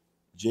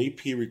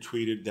 JP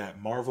retweeted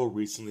that Marvel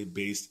recently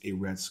based a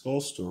Red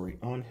Skull story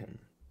on him.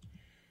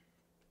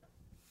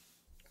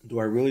 Do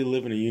I really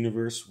live in a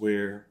universe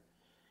where...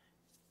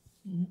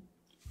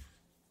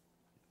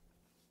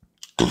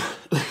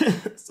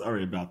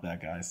 Sorry about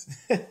that, guys.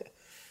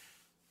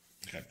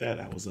 Got that.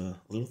 I was a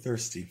little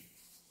thirsty.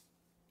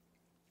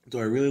 Do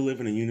I really live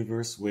in a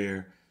universe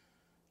where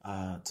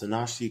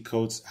Ta-Nehisi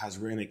Coates has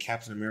written a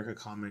Captain America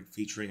comic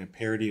featuring a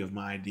parody of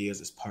my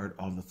ideas as part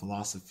of the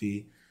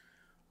philosophy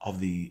of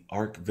the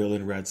arch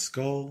villain Red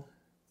Skull?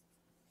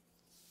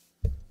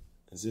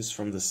 Is this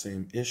from the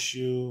same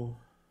issue?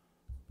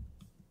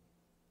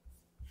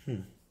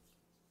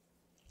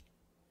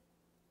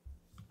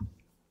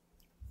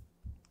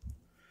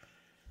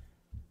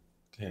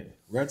 Okay.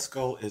 Red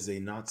Skull is a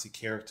Nazi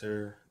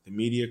character. The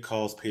media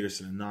calls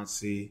Peterson a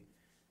Nazi.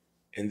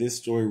 In this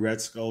story,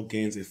 Red Skull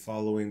gains a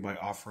following by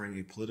offering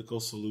a political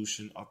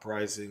solution,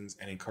 uprisings,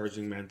 and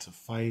encouraging men to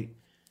fight.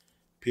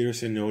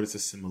 Peterson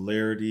notices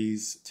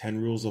similarities,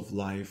 10 rules of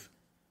life,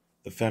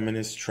 the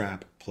feminist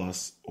trap,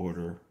 plus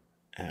order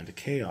and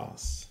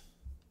chaos.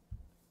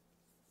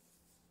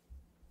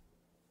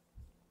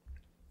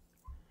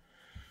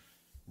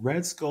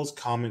 Red Skull's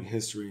comic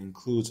history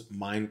includes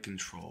mind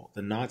control.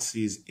 The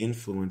Nazis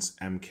influenced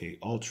MK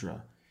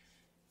Ultra.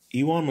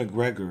 Ewan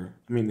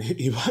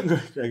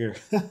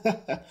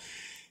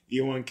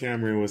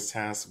Cameron was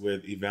tasked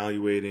with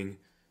evaluating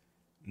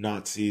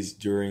Nazis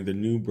during the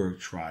Nuremberg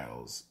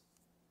trials.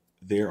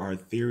 There are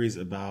theories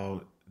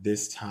about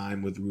this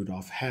time with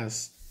Rudolf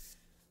Hess,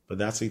 but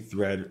that's a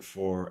thread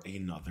for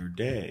another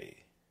day.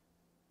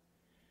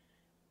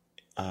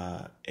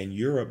 In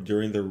Europe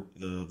during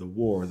the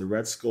war, the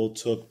Red Skull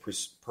took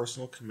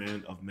personal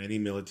command of many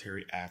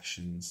military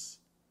actions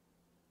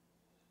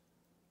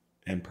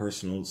and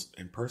personally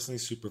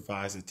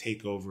supervised the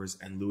takeovers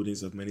and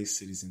lootings of many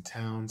cities and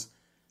towns.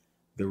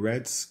 The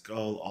Red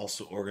Skull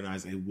also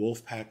organized a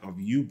wolf pack of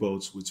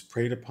U-boats which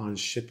preyed upon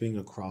shipping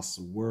across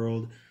the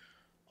world,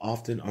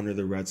 often under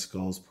the Red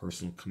Skull's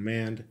personal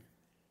command.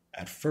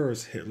 At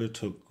first, Hitler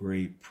took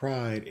great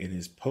pride in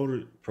his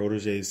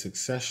protege's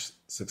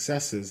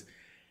successes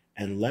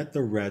and let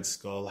the Red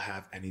Skull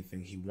have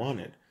anything he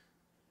wanted.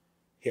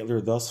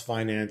 Hitler thus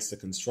financed the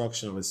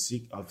construction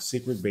of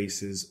secret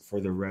bases for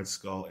the Red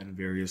Skull in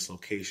various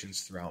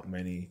locations throughout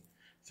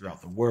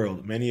the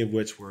world, many of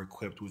which were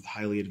equipped with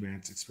highly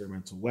advanced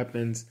experimental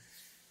weapons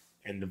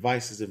and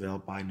devices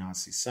developed by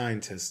Nazi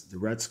scientists. The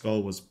Red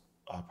Skull was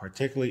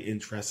particularly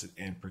interested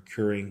in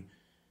procuring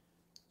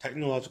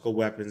technological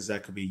weapons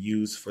that could be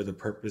used for the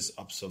purpose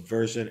of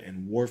subversion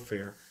and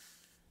warfare.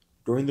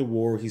 During the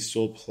war, he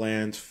sold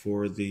plans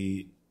for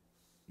the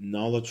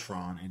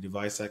Nullitron, a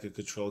device that could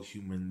control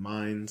human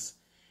minds,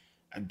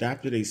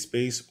 adapted a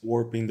space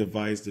warping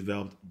device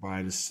developed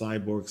by the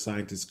cyborg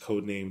scientist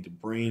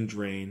codenamed Brain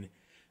Drain.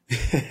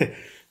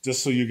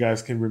 Just so you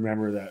guys can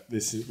remember that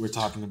we're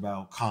talking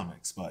about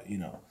comics, but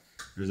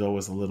there's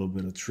always a little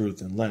bit of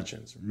truth in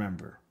legends.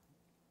 Remember,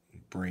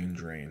 Brain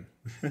Drain.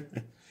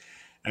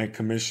 And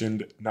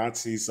commissioned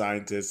Nazi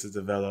scientists to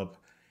develop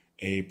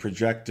a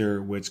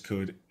projector which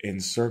could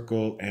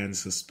encircle and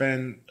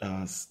suspend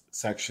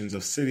sections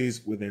of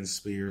cities within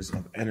spheres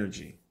of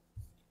energy.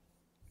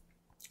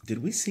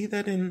 Did we see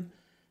that in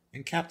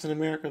Captain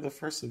America: The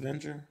First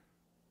Avenger?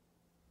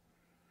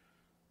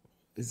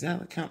 Is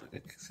that it kind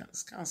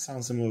of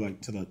sounds similar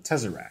to the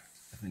Tesseract?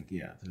 I think,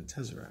 yeah, to the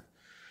Tesseract.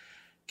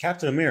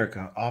 Captain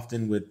America,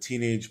 often with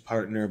teenage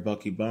partner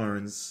Bucky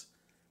Barnes,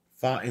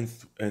 fought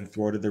and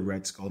thwarted the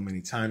Red Skull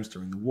many times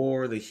during the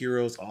war. The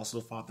heroes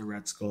also fought the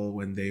Red Skull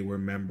when they were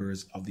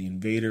members of the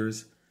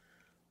Invaders.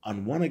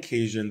 On one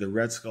occasion, the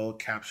Red Skull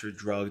captured,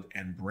 drugged,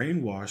 and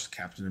brainwashed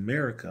Captain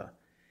America.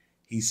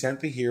 He sent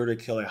the hero to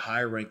kill a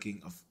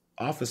high-ranking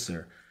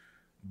officer,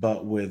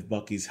 but with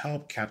Bucky's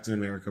help, Captain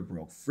America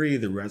broke free.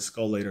 The Red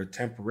Skull later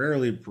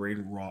temporarily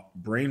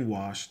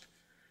brainwashed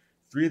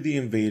 3 of the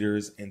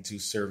Invaders into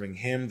serving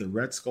him. The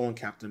Red Skull and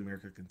Captain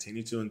America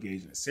continued to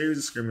engage in a series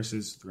of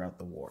skirmishes throughout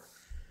the war.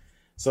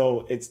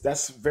 So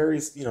that's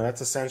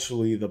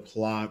essentially the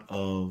plot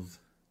of,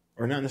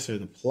 or not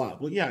necessarily the plot,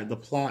 well, yeah, the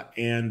plot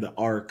and the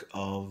arc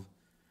of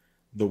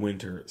The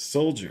Winter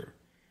Soldier,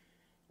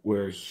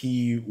 where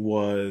he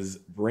was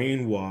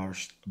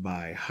brainwashed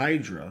by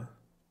Hydra,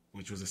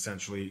 which was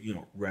essentially,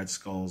 Red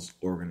Skull's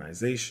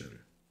organization.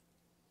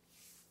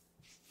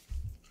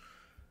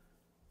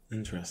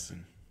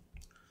 Interesting.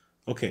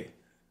 Okay.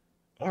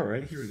 All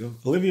right, here we go.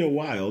 Olivia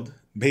Wilde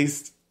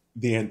based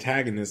the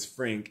antagonist,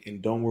 Frank,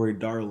 in Don't Worry,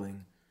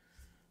 Darling,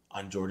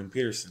 on Jordan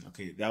Peterson.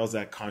 Okay, that was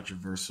that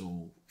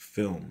controversial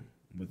film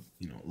with,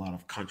 a lot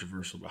of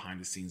controversial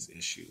behind-the-scenes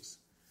issues.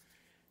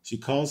 She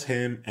calls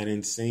him an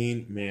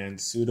insane man,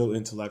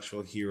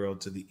 pseudo-intellectual hero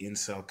to the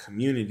incel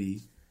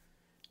community,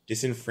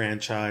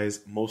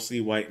 disenfranchised,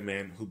 mostly white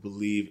men who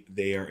believe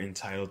they are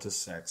entitled to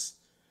sex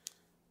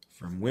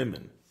from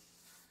women.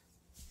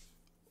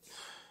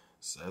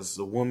 Says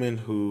the woman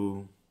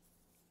who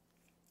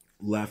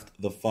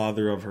left the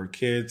father of her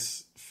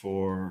kids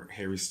for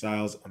Harry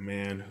Styles, a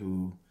man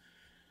who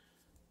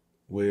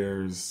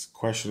wears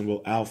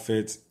questionable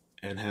outfits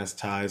and has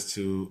ties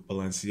to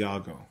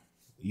Balenciaga.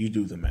 You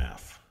do the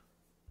math.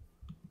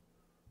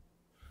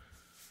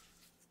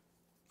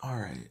 All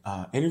right.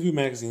 Interview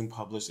Magazine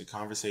published a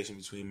conversation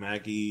between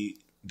Maggie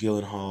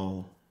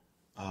Gyllenhaal,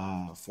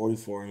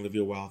 44, and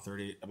Olivia Wilde,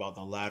 30, about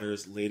the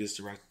latter's latest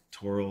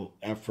directorial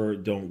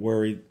effort, Don't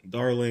Worry,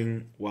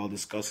 Darling. While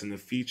discussing the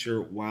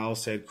feature, Wilde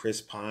said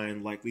Chris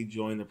Pine likely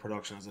joined the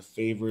production as a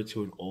favor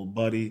to an old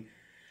buddy,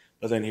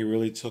 but then he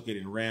really took it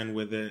and ran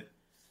with it.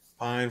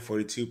 Pine,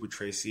 42,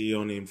 portrays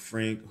CEO named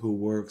Frank, who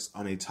works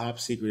on a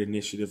top-secret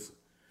initiative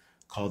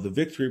called the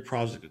Victory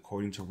Project,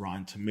 according to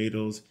Rotten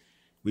Tomatoes.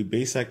 We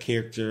base that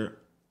character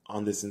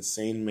on this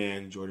insane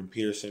man, Jordan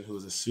Peterson, who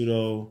is a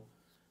pseudo,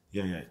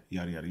 yada,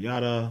 yada,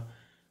 yada.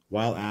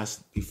 While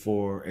asked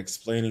before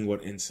explaining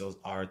what incels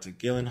are to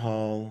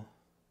Gyllenhaal,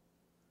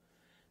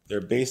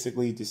 they're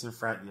basically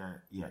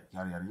disenfranchised, yada,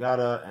 yada,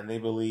 yada, and they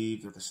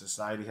believe that the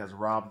society has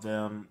robbed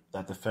them,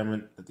 that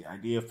the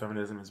idea of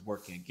feminism is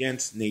working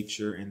against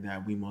nature, and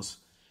that we must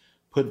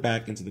put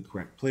back into the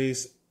correct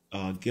place.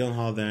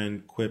 Gyllenhaal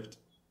then quipped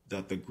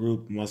that the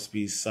group must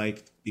be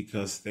psyched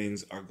because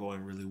things are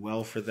going really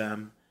well for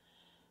them.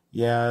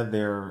 Yeah,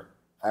 they're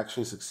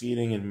actually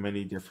succeeding in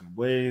many different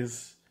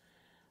ways.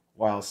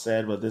 While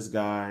said, but this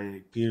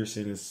guy,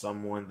 Peterson, is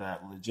someone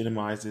that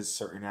legitimizes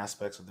certain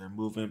aspects of their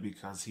movement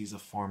because he's a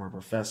former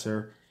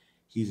professor.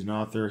 He's an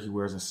author. He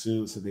wears a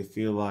suit. So they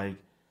feel like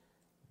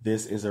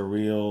this is a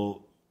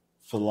real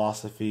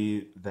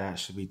philosophy that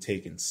should be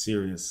taken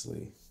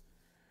seriously.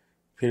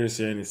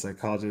 Peterson, a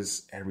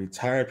psychologist and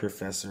retired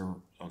professor.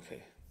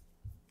 Okay.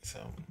 So,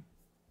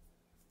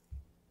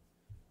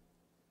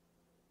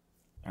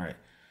 all right.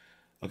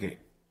 Okay.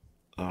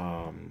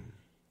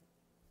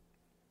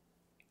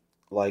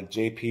 Like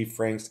J.P.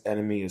 Frank's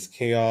enemy is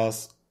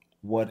chaos.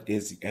 What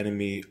is the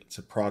enemy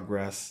to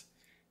progress?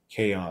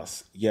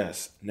 Chaos.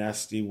 Yes,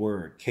 nasty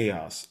word.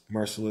 Chaos.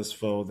 Merciless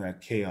foe,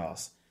 that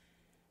chaos.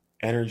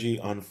 Energy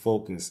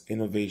unfocused.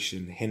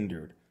 Innovation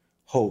hindered.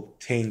 Hope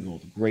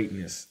tangled.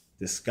 Greatness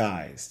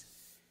disguised.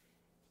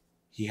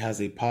 He has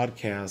a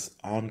podcast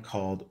on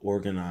called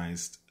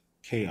Organized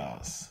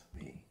Chaos.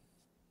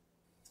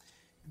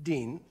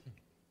 Dean,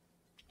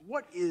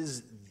 What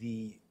is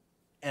the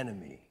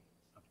enemy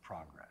of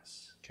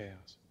progress?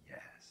 Chaos. Yes.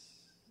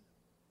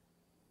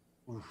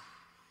 Oof.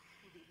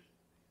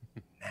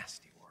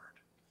 Nasty word.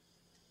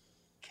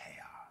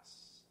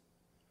 Chaos.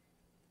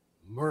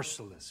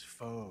 Merciless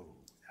foe,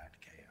 that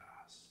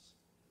chaos.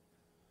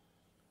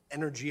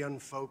 Energy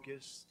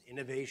unfocused,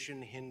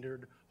 innovation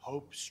hindered,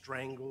 hope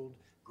strangled,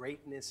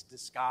 greatness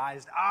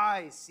disguised.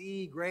 I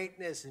see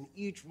greatness in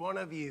each one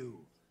of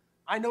you.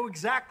 I know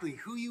exactly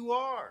who you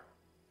are.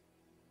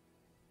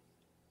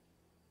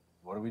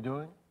 What are we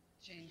doing?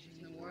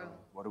 Changing the world.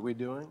 What are we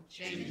doing?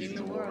 Changing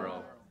the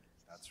world.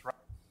 That's right.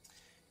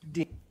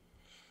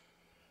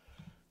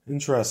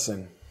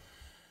 Interesting.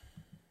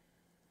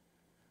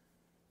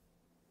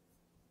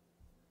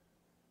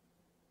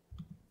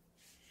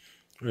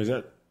 Where is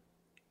that?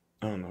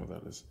 I don't know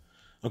what that is.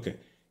 Okay.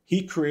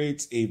 He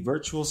creates a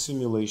virtual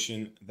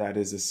simulation that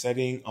is a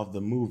setting of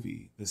the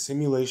movie. The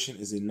simulation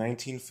is in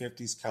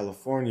 1950s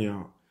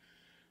California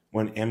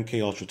when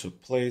MK Ultra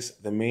took place.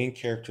 The main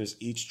characters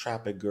each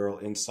trap a girl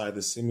inside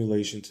the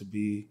simulation to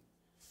be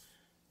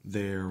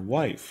their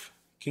wife.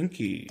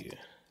 Kinky.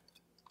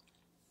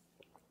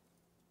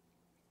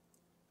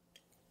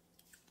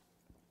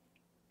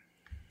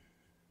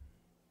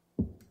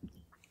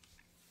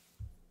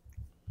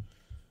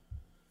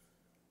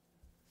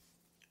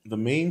 The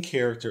main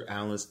character,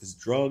 Alice, is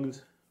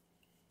drugged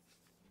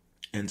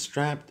and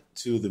strapped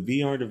to the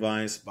VR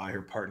device by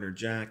her partner,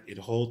 Jack. It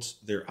holds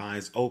their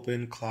eyes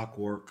open,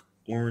 clockwork,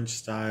 orange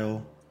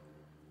style.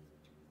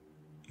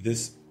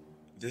 This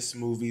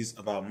movie's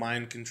about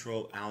mind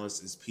control.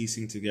 Alice is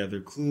piecing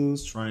together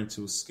clues, trying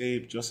to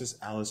escape, just as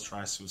Alice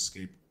tries to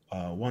escape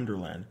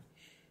Wonderland.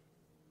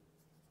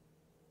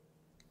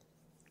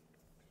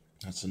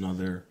 That's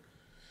another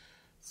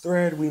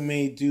thread. We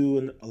may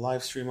do a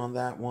live stream on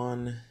that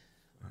one.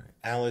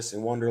 Alice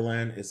in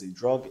Wonderland is a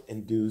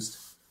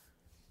drug-induced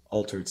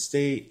altered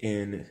state.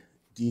 In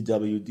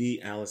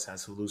DWD, Alice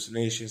has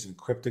hallucinations and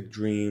cryptic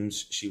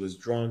dreams. She was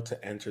drugged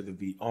to enter the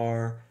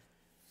VR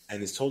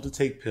and is told to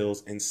take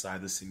pills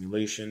inside the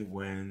simulation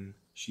when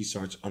she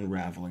starts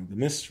unraveling the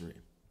mystery.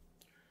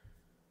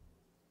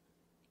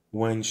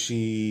 When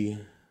she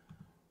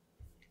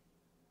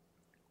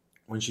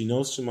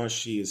knows too much,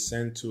 she is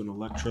sent to an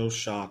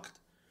electroshock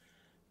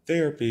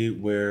therapy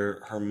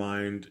where her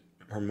mind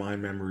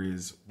memory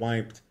is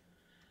wiped.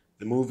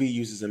 The movie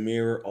uses a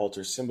mirror,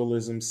 alter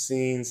symbolism,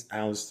 scenes,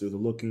 Alice through the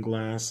looking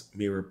glass,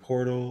 mirror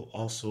portal,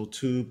 also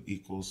tube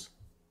equals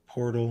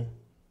portal,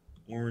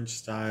 orange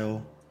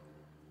style.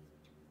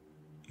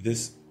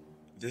 This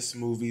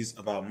movie's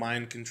about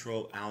mind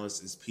control.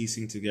 Alice is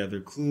piecing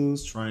together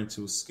clues, trying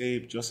to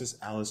escape, just as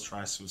Alice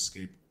tries to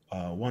escape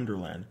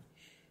Wonderland.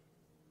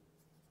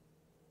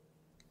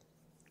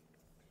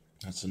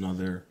 That's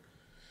another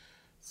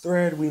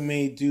thread. We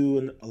may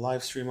do a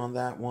live stream on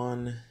that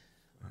one.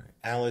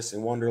 Alice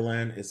in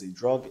Wonderland is a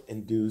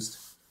drug-induced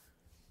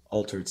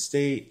altered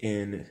state.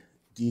 In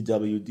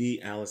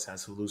DWD, Alice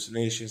has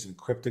hallucinations and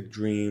cryptic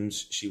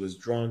dreams. She was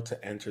drugged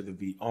to enter the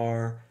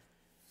VR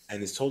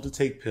and is told to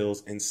take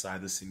pills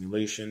inside the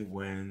simulation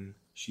when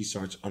she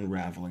starts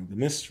unraveling the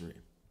mystery.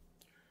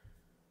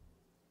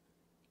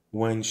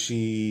 When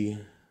she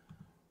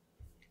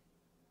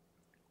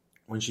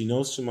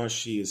knows too much,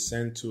 she is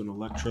sent to an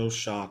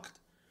electroshock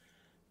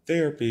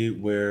therapy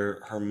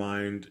where her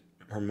mind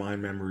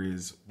memory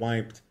is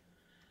wiped.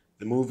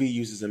 The movie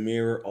uses a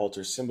mirror,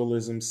 alter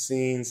symbolism,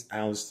 scenes,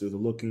 Alice through the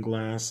looking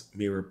glass,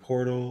 mirror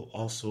portal,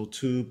 also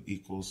tube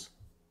equals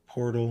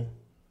portal.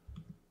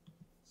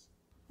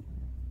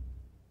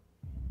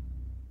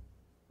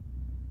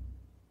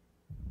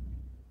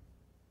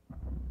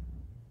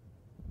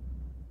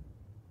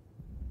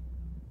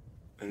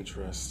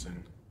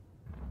 Interesting.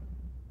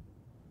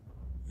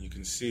 You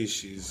can see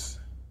she's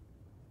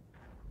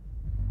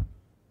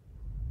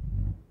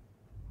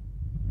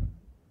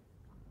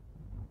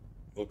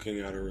looking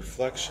at a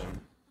reflection.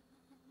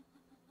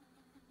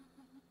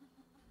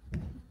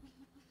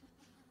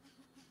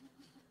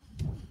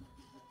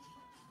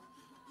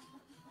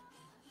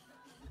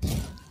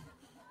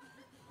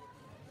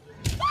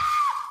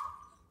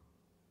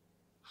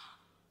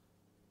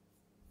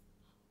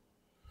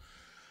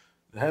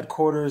 The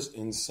headquarters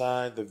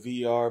inside the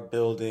VR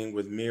building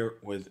with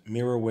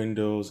mirror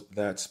windows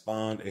that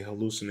spawned a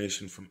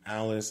hallucination from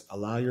Alice.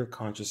 Allow your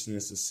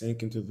consciousness to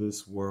sink into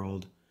this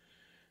world.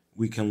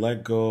 We can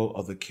let go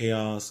of the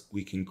chaos.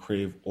 We can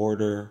crave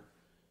order.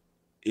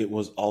 It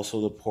was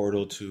also the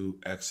portal to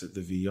exit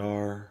the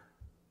VR.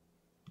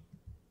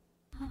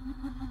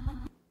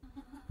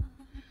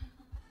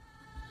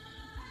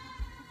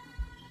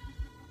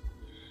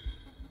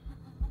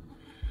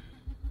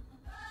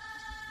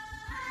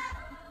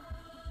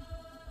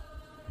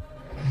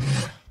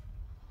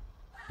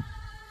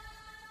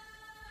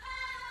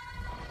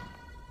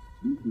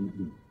 We can let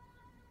go.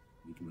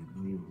 We can let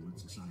go of what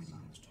society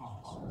has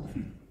taught us.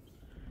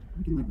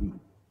 We can let go of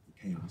the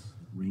chaos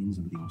that reigns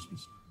under the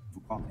auspice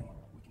of equality.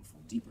 We can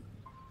fall deeper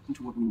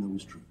into what we know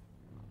is true.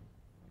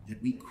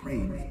 That we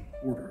crave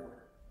order.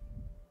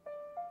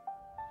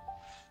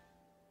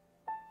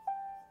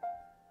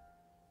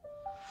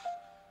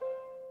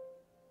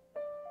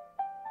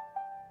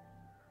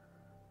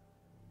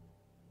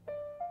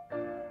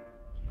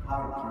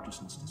 Allow your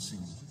consciousness to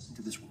sink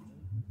into this world,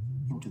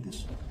 into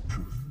this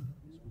truth.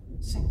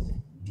 Sink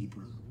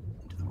deeper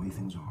into the way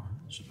things are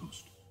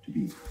supposed to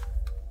be.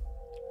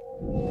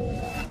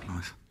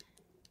 Nice.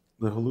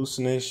 The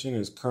hallucination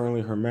is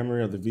currently her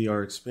memory of the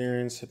VR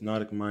experience,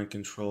 hypnotic mind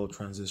control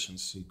transition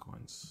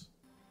sequence.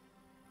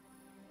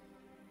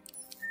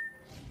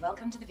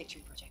 Welcome to the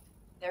Victory Project.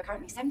 There are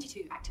currently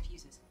 72 active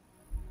users.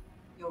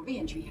 Your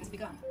re-entry has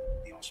begun.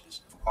 The auspice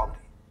of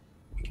equality.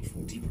 We can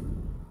fall deeper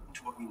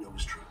into what we know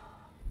is true.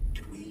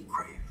 Do we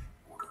crave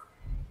order?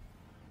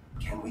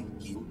 Can we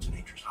yield to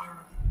nature's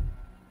hierarchy?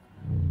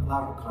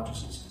 Allow your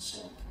consciousness to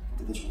sink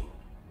into this world,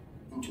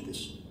 into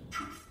this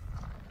truth.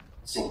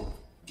 Sink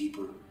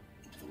deeper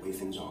into the way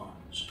things are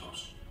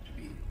supposed to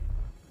be.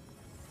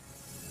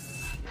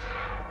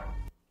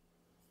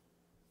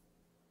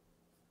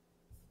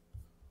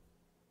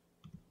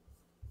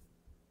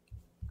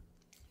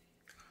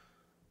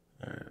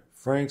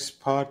 Frank's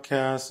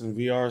podcast and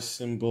VR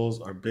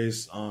symbols are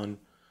based on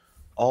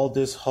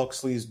Aldous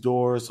Huxley's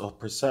Doors of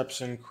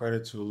Perception.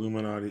 Credit to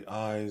Illuminati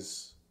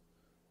Eyes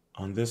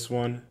on this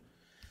one.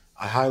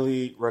 I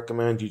highly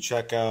recommend you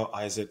check out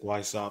Isaac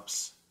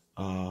Weishaupt's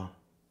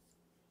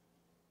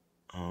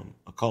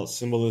Occult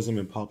Symbolism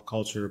and Pop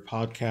Culture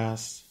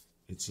podcast.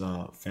 It's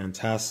a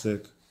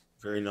fantastic,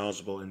 very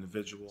knowledgeable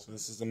individual. So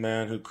this is the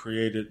man who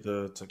created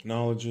the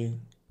technology.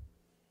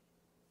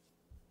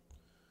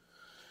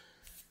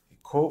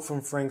 Quote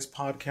from Frank's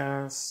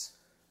podcast: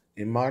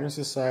 "A modern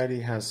society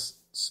has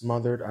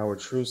smothered our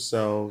true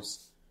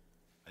selves.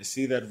 I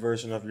see that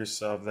version of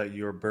yourself that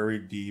you're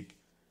buried deep.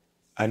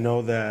 I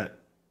know that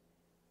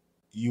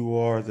you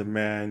are the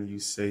man you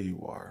say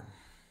you are."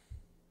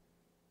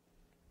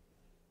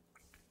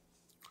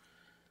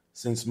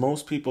 Since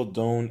most people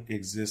don't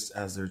exist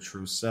as their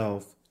true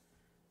self,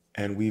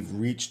 and we've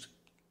reached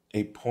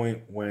a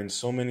point when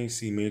so many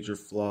see major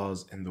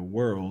flaws in the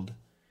world,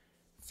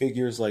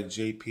 figures like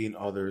JP and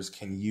others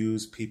can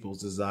use people's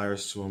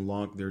desires to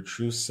unlock their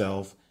true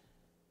self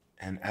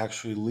and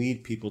actually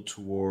lead people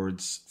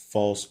towards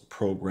false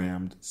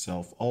programmed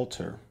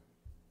self-alter.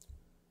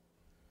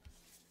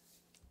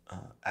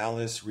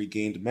 Alice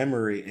regained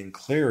memory and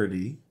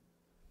clarity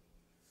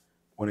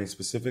when a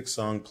specific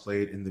song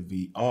played in the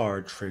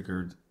VR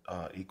triggered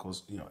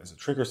is a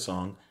trigger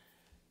song.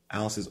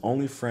 Alice's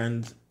only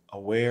friend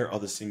aware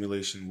of the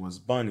simulation was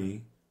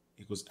Bunny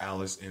equals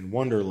Alice in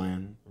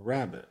Wonderland, the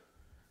rabbit.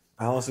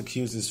 Alice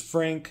accuses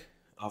Frank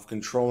of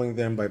controlling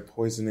them by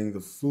poisoning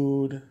the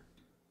food.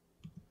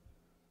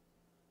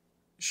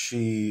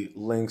 She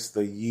links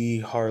the Yee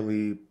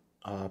Harley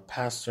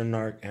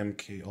Pasternak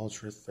MK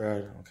Ultra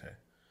thread. Okay.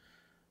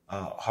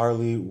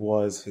 Harley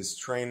was his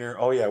trainer.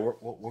 Oh yeah,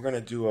 we're gonna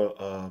do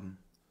a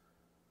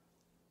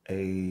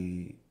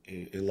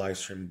live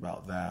stream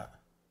about that.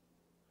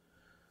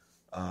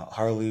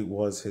 Harley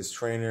was his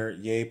trainer.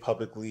 Ye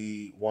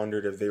publicly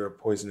wondered if they were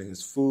poisoning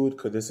his food.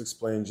 Could this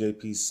explain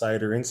JP's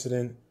cider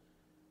incident?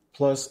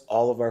 Plus,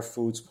 all of our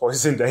food's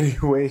poisoned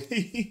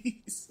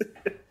anyways.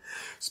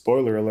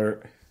 Spoiler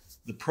alert.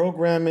 The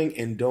programming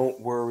in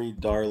Don't Worry,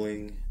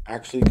 Darling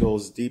actually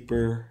goes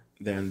deeper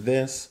than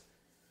this.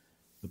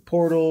 The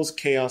portals,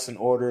 chaos and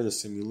order, the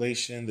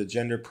simulation, the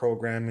gender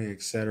programming,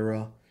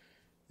 etc.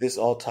 This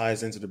all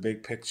ties into the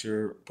big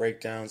picture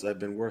breakdowns I've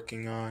been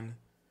working on.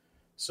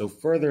 So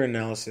further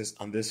analysis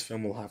on this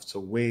film will have to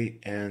wait,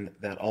 and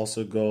that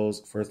also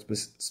goes for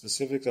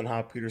specifics on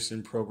how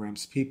Peterson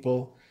programs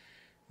people.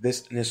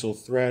 This initial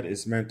thread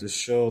is meant to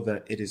show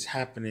that it is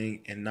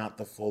happening and not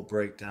the full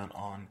breakdown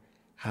on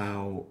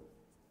how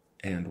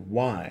and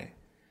why.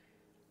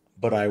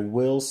 But I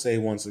will say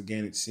once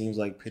again, it seems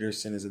like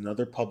Peterson is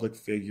another public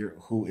figure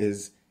who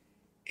is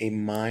a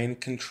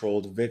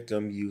mind-controlled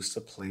victim used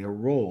to play a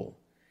role.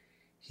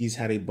 He's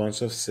had a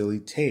bunch of silly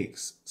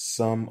takes.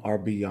 Some are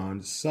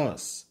beyond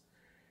sus.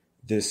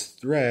 This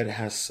thread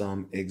has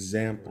some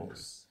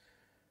examples.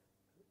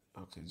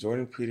 Okay,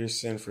 Jordan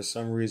Peterson, for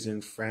some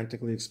reason,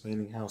 frantically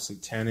explaining how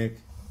satanic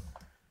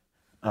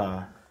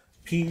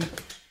P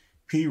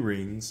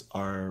rings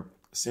are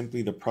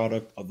simply the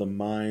product of the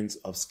minds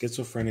of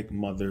schizophrenic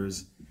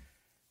mothers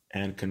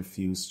and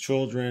confused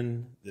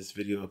children. This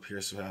video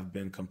appears to have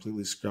been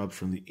completely scrubbed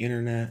from the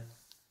internet.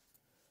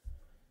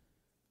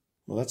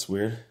 Well, that's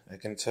weird. I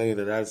can tell you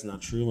that that is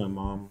not true. My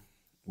mom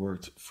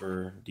worked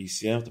for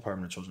DCF,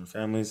 Department of Children and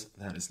Families.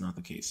 That is not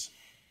the case.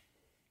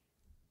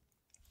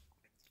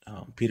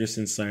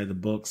 Peterson cited the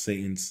book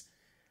Satan's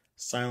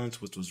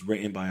Silence, which was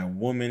written by a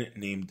woman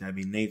named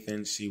Debbie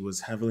Nathan. She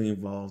was heavily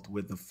involved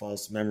with the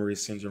False Memory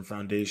Syndrome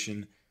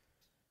Foundation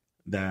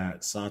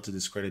that sought to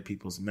discredit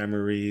people's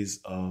memories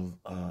of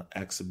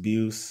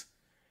ex-abuse.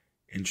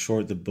 In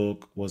short, the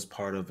book was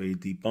part of a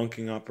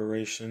debunking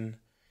operation.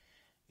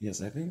 Yes,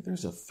 I think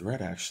there's a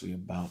thread actually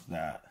about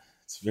that.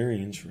 It's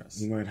very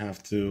interesting. You might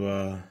have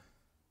to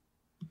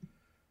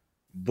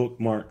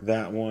bookmark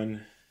that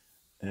one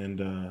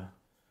and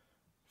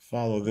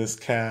follow this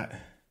cat.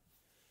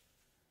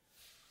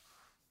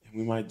 And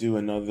we might do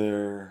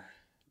another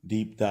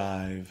deep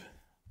dive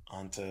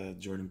onto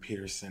Jordan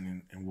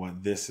Peterson and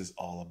what this is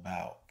all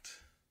about.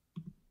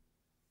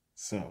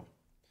 So,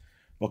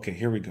 okay,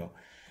 here we go.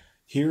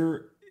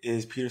 Here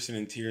is Peterson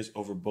in tears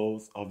over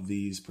both of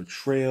these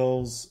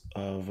portrayals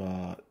of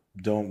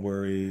Don't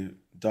Worry,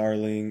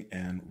 Darling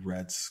and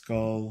Red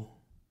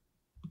Skull.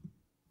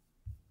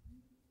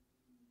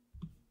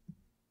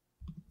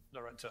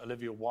 Director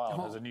Olivia Wilde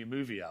has a new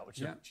movie out,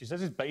 which she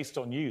says is based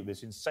on you,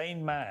 this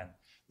insane man,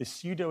 this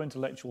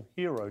pseudo-intellectual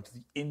hero to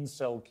the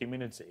incel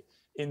community.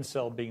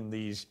 Incel being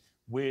these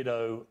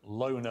weirdo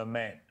loner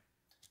men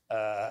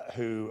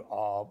who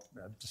are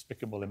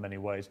despicable in many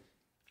ways.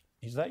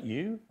 Is that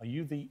you? Are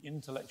you the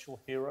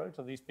intellectual hero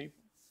to these people?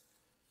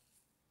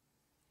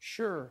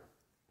 Sure.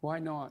 Why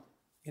not?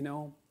 You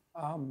know,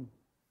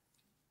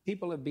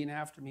 people have been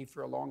after me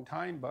for a long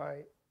time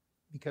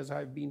because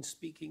I've been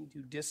speaking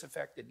to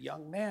disaffected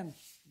young men.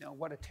 You know,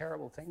 what a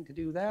terrible thing to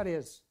do that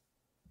is.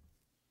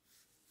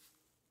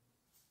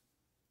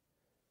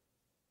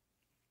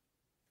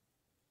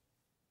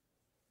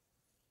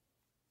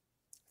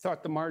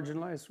 Thought the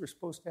marginalized were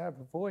supposed to have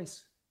a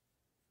voice.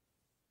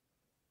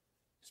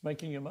 It's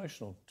making you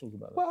emotional. Talk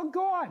about that. Well,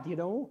 God, you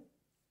know,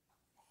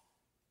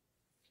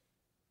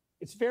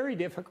 it's very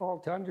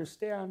difficult to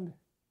understand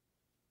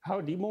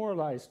how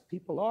demoralized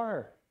people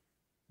are.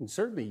 And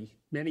certainly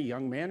many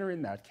young men are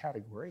in that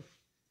category.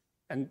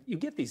 And you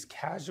get these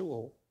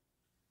casual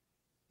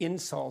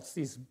insults,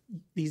 these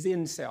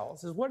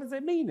incels. What does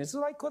it mean? It's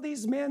like, well,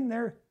 these men,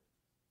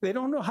 they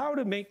don't know how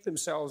to make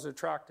themselves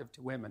attractive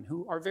to women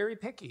who are very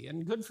picky,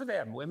 and good for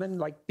them. Women,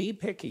 like, be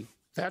picky.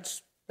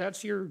 That's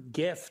your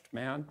gift,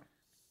 man.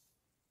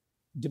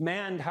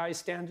 Demand high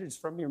standards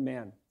from your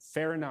men.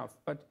 Fair enough.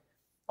 But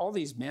all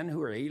these men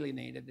who are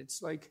alienated,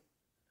 it's like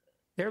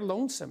they're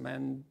lonesome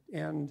and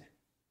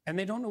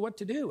they don't know what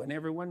to do, and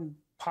everyone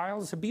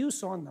piles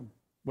abuse on them.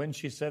 When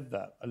she said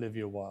that,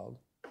 Olivia Wilde,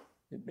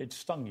 it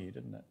stung you,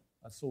 didn't it?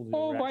 I saw the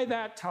reaction. By reaction.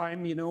 that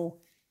time, you know,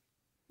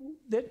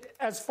 that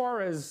as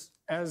far as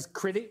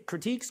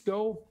critiques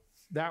go,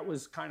 that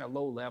was kind of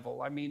low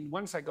level. I mean,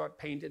 once I got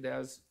painted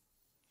as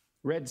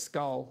Red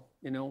Skull,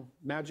 you know,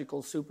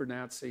 magical super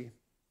Nazi,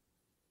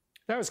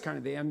 that was kind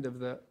of the end of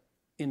the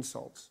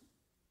insults.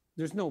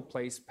 There's no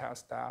place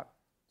past that.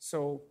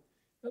 So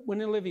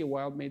when Olivia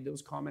Wilde made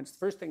those comments, the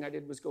first thing I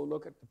did was go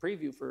look at the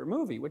preview for her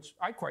movie, which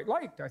I quite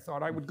liked. I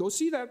thought I would go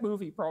see that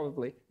movie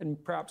probably,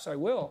 and perhaps I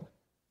will.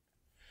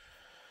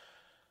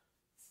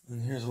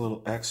 And here's a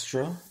little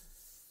extra.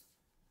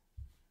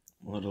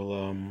 A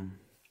little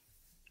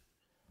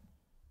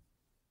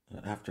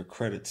after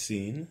credit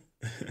scene.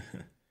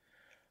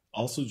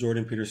 Also,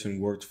 Jordan Peterson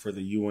worked for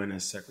the UN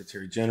as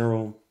Secretary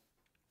General.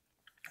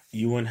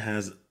 UN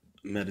has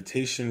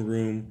meditation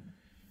room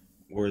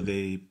where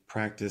they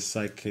practice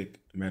psychic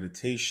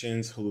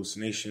meditations,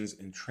 hallucinations,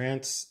 and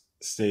trance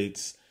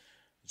states,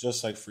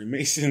 just like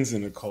Freemasons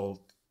and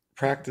occult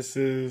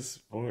practices.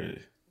 Boy,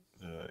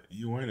 the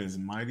UN is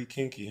mighty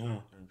kinky, huh?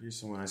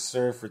 When I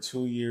served for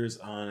 2 years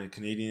on a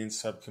Canadian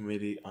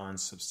subcommittee on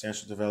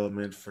substantial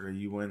development for the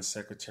UN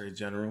Secretary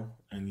General,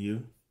 and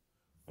you?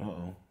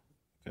 Uh-oh.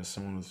 Guess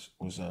someone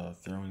was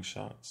throwing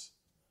shots.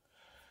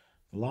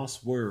 The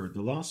Lost Word.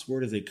 The Lost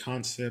Word is a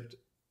concept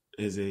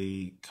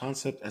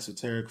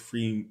esoteric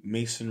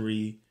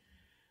Freemasonry,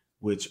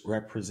 which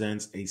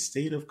represents a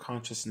state of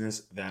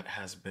consciousness that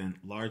has been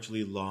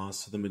largely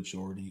lost to the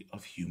majority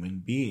of human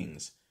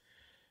beings.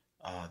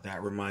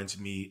 That reminds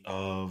me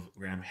of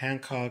Graham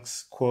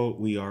Hancock's quote,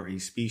 "We are a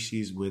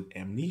species with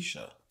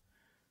amnesia."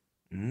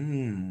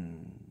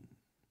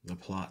 The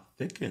plot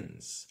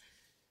thickens.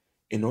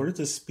 In order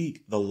to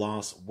speak the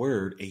lost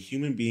word, a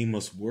human being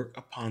must work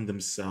upon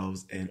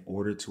themselves in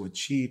order to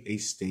achieve a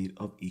state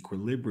of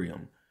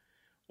equilibrium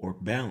or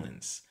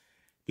balance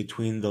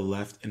between the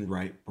left and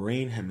right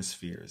brain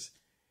hemispheres.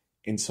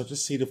 In such a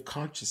state of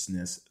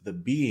consciousness, the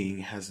being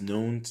has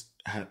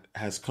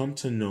come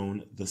to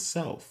know the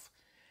self,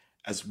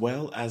 as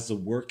well as the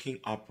working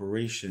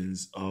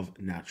operations of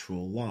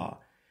natural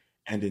law,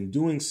 and in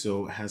doing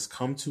so has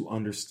come to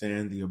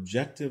understand the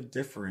objective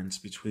difference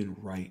between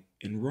right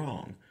and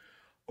wrong,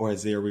 or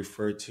as they are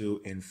referred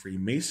to in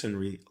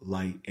Freemasonry,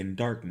 light and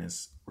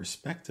darkness,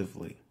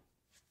 respectively.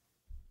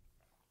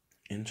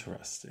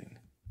 Interesting.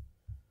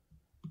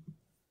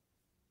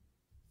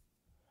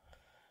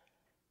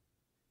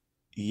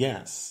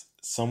 Yes,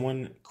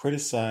 someone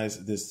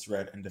criticized this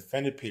thread and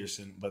defended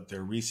Peterson, but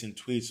their recent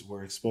tweets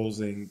were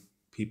exposing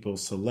people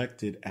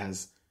selected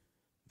as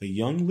the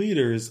young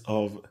leaders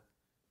of,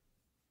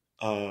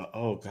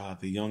 the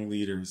young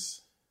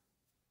leaders,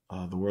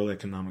 the World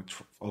Economic,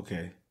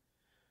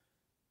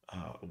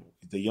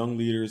 the young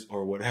leaders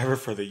or whatever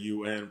for the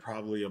UN,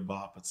 probably a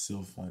bot, but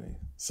still funny.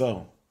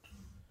 So,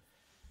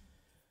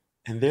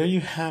 and there you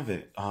have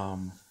it.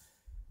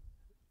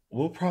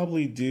 We'll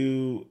probably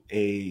do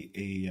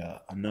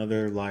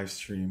another live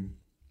stream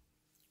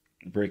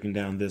breaking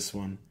down this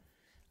one.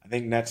 I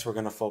think next we're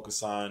going to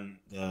focus on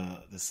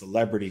the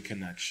celebrity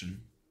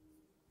connection.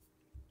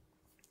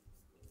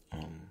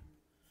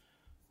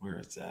 Where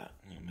is that?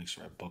 I'm going to make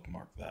sure I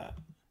bookmark that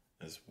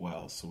as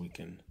well so we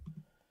can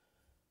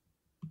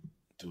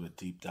do a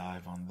deep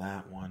dive on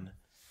that one.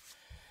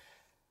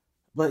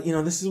 But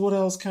this is what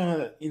I was kind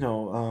of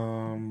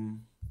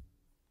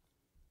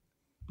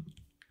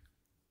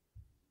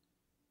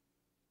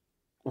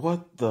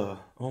what the,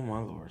 oh my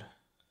lord,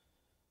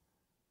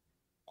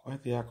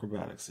 quite the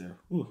acrobatics there.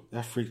 Ooh,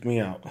 that freaked me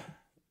out.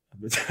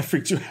 That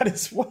freaked you out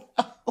as well.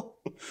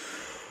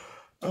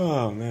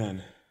 Oh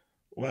man,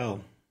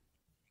 well,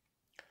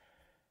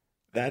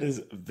 that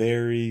is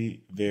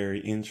very, very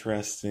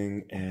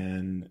interesting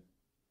and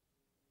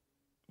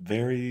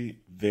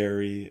very,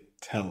 very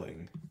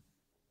telling.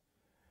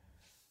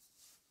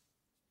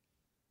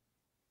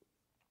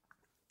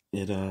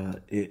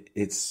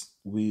 It's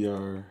we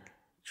are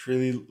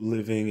truly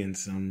living in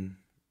some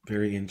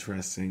very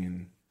interesting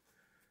and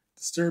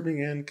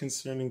disturbing and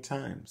concerning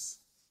times.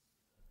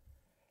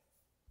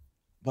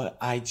 But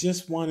I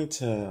just wanted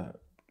to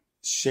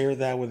share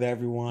that with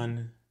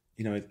everyone.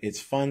 It's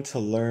fun to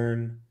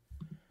learn,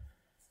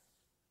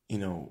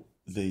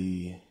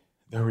 the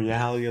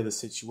reality of the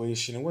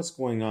situation and what's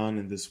going on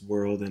in this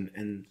world.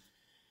 And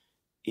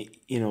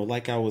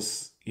like I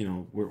was,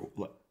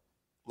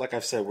 like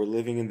I've said, we're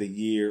living in the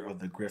year of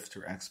the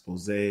grifter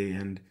expose,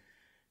 and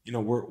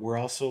we're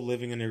also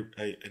living in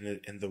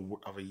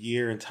a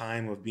year and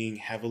time of being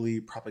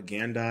heavily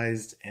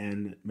propagandized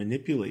and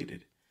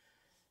manipulated,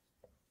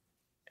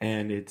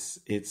 and it's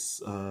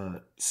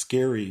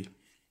scary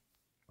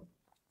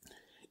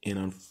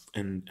and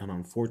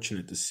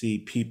unfortunate to see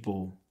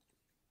people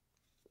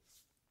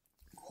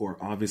who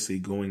are obviously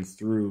going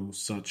through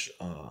such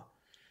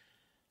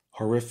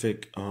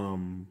horrific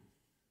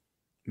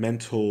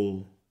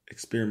mental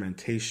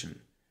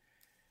experimentation,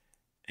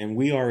 and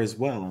we are as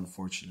well,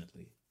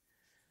 unfortunately.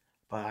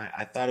 But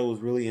I thought it was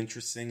really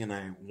interesting, and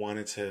I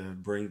wanted to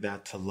bring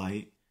that to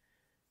light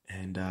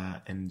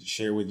and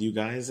share with you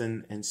guys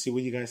and see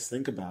what you guys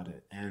think about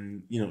it.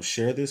 And,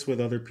 share this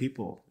with other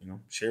people,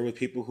 share with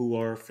people who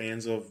are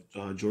fans of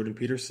Jordan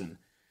Peterson,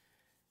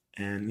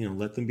 and,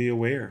 let them be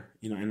aware,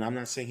 and I'm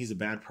not saying he's a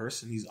bad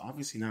person. He's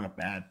obviously not a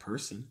bad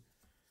person.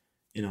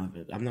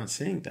 I'm not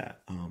saying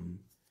that.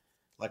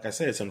 Like I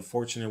said, it's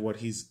unfortunate what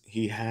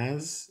he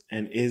has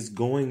and is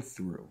going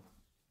through.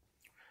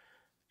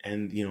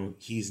 And,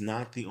 he's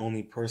not the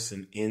only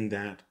person in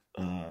that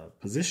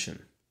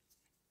position.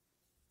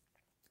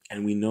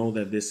 And we know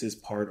that this is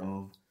part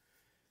of,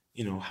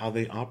 how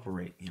they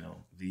operate,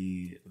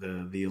 the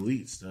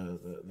elites,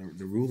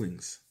 the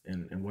rulings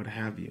and what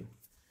have you.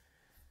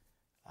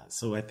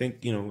 So I think,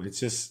 it's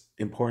just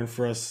important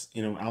for us,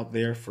 out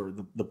there, for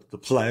the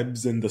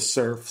plebs and the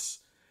serfs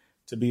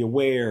to be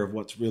aware of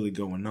what's really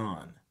going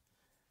on.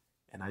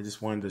 And I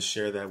just wanted to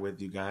share that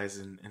with you guys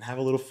and have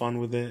a little fun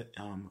with it.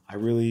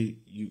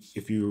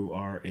 If you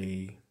are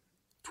a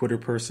Twitter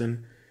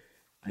person,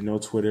 I know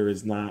Twitter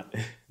is not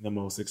the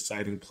most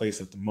exciting place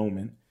at the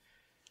moment,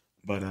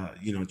 but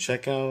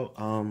check out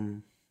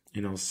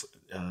the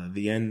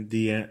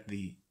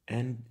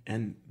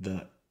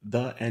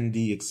ND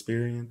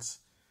experience.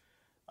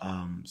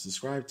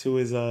 Subscribe to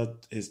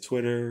his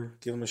Twitter.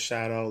 Give him a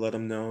shout out. Let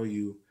him know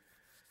you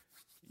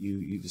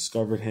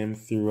discovered him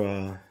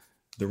through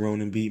the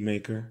Ronin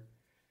Beatmaker,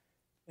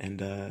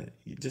 and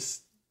you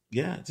just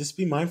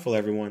be mindful,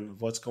 everyone,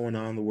 of what's going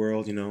on in the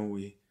world.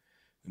 We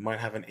might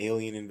have an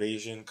alien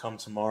invasion come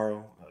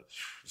tomorrow.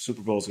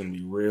 Super Bowl is going to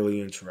be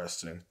really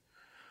interesting.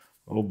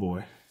 Oh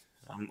boy,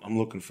 I'm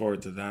looking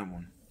forward to that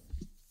one.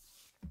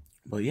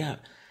 But yeah,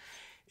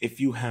 if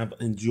you have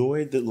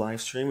enjoyed the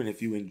live stream and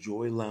if you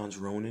enjoy Lounge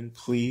Ronin,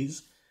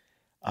 please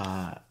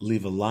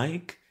leave a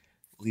like,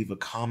 leave a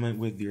comment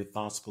with your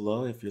thoughts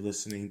below if you're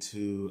listening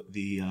to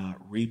the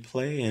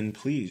replay, and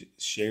please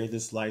share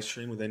this live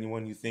stream with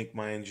anyone you think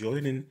might enjoy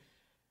it,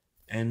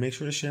 and make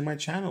sure to share my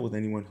channel with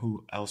anyone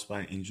who else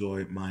might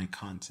enjoy my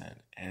content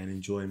and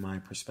enjoy my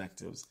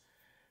perspectives.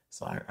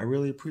 So I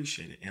really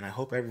appreciate it, and I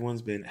hope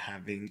everyone's been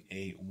having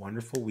a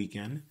wonderful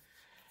weekend.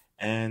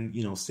 And,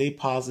 stay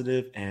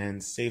positive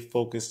and stay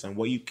focused on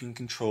what you can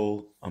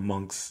control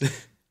amongst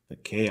the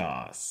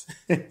chaos.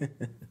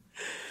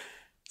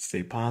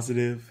 Stay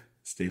positive,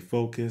 stay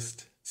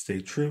focused,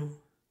 stay true,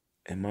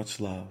 and much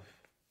love.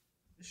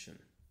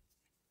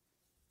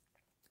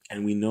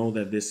 And we know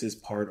that this is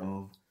part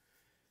of,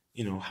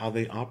 how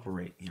they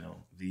operate,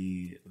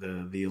 the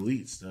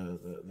elites,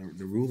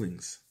 the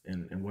rulings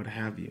and what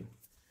have you.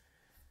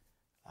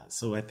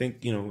 So I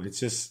think, it's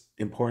just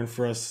important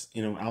for us,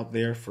 out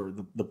there, for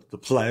the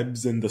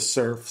plebs and the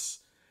serfs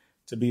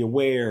to be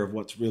aware of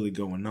what's really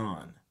going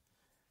on.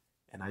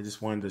 And I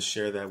just wanted to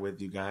share that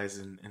with you guys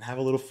and have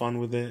a little fun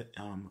with it.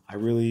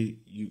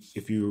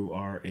 If you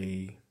are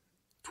a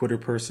Twitter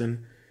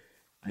person,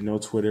 I know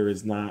Twitter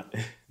is not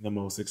the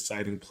most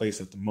exciting place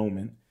at the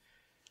moment,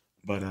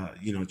 but,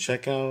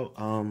 check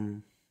out,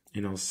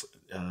 the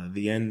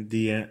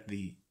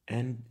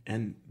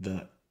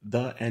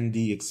ND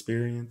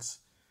experience.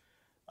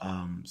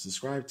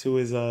 Subscribe to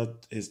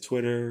his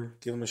Twitter.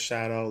 Give him a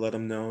shout out. Let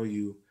him know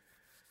you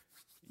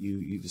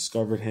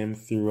discovered him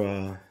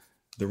through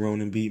the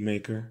Ronin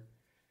Beatmaker,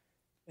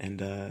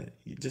 and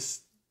you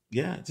just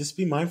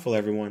be mindful,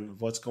 everyone,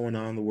 of what's going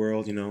on in the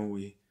world.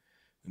 We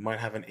We might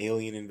have an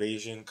alien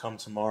invasion come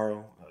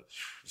tomorrow.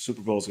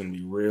 Super Bowl is going to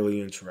be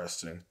really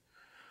interesting.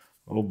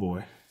 Oh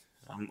boy,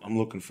 I'm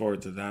looking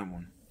forward to that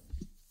one.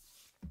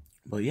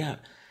 But yeah,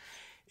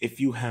 if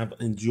you have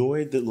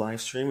enjoyed the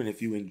live stream and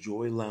if you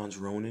enjoy Lounge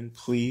Ronin,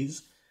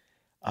 please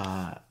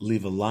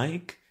leave a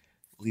like,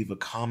 leave a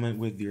comment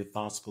with your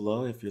thoughts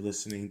below if you're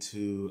listening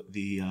to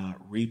the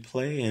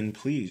replay, and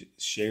please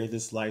share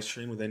this live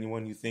stream with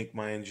anyone you think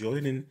might enjoy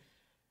it,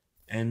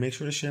 and make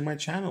sure to share my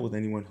channel with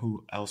anyone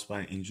who else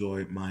might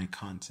enjoy my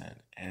content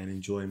and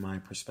enjoy my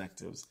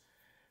perspectives.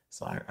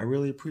 So I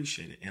really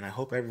appreciate it. And I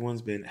hope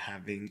everyone's been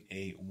having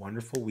a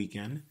wonderful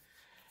weekend.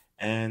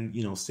 And,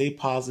 stay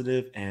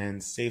positive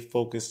and stay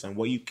focused on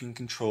what you can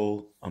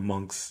control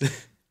amongst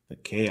the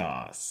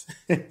chaos.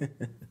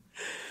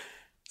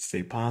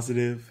 Stay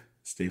positive,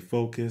 stay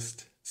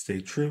focused,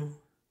 stay true,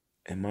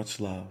 and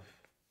much love.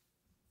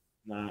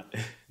 Not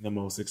the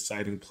most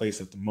exciting place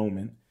at the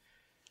moment.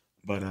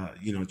 But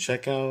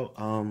check out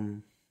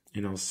the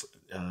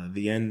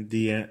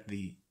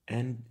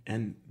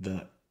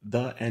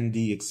ND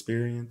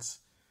Experience.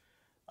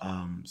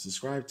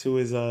 Subscribe to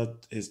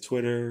his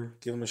Twitter.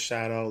 Give him a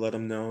shout out. Let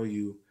him know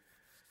you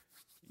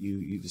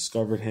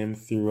discovered him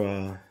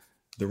through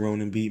the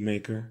Ronin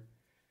Beatmaker.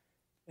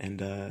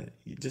 And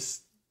you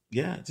just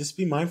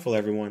be mindful,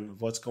 everyone,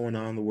 of what's going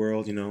on in the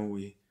world.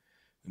 We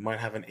might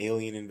have an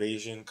alien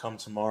invasion come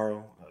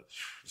tomorrow.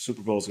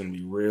 Super Bowl is going to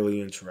be really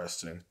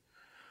interesting.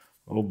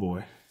 Oh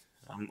boy,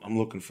 I'm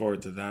looking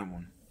forward to that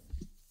one.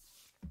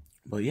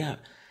 But yeah,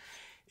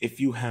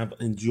 if you have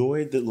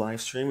enjoyed the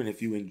live stream and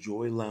if you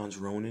enjoy Lounge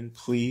Ronin,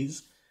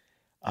 please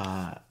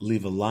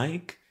leave a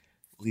like,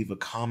 leave a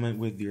comment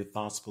with your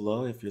thoughts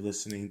below if you're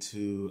listening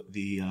to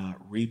the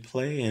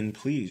replay, and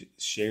please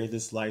share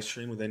this live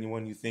stream with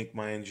anyone you think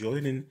might enjoy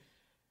it,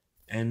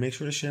 and make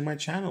sure to share my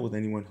channel with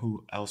anyone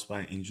who else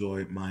might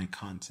enjoy my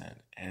content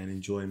and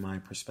enjoy my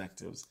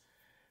perspectives.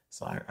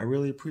 So I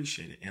really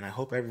appreciate it. And I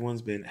hope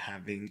everyone's been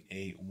having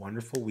a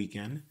wonderful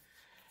weekend.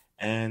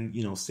 And,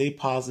 stay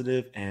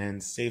positive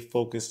and stay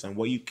focused on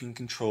what you can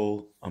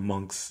control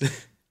amongst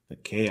the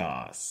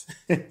chaos.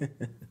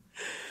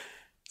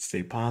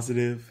 Stay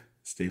positive,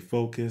 stay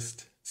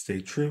focused, stay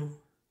true,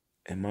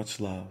 and much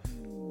love.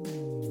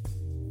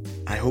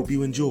 I hope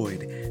you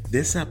enjoyed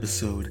this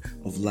episode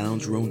of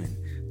Lounge Ronin.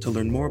 To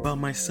learn more about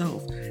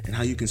myself and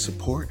how you can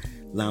support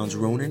Lounge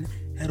Ronin,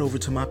 head over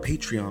to my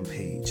Patreon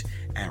page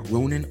at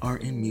Ronin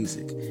Art and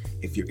Music.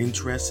 If you're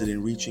interested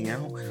in reaching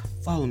out,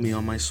 follow me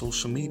on my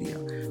social media.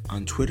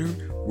 On Twitter,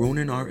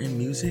 Ronin Art and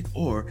Music,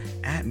 or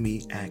at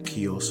me at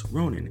Kios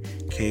Ronin,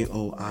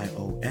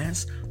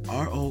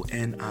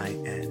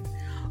 KIOSRONIN.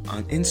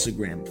 On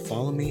Instagram,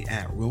 follow me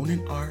at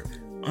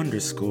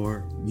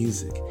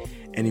RoninArt_music.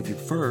 And if you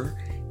prefer,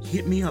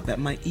 hit me up at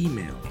my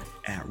email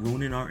at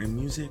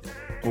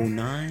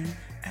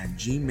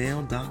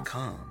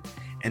roninartandmusic09@gmail.com.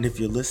 And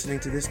if you're listening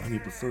to this on your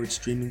preferred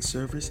streaming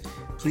service,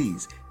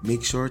 please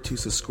make sure to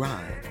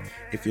subscribe.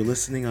 If you're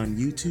listening on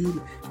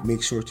YouTube,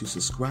 make sure to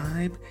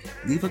subscribe,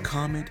 leave a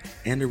comment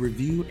and a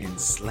review, and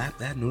slap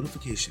that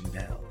notification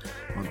bell.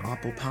 On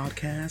Apple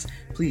Podcasts,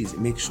 please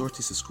make sure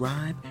to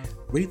subscribe,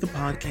 rate the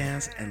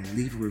podcast, and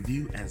leave a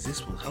review, as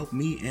this will help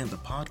me and the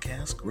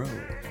podcast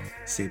grow.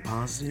 Stay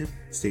positive,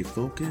 stay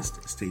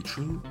focused, stay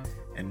true,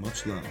 and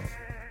much love.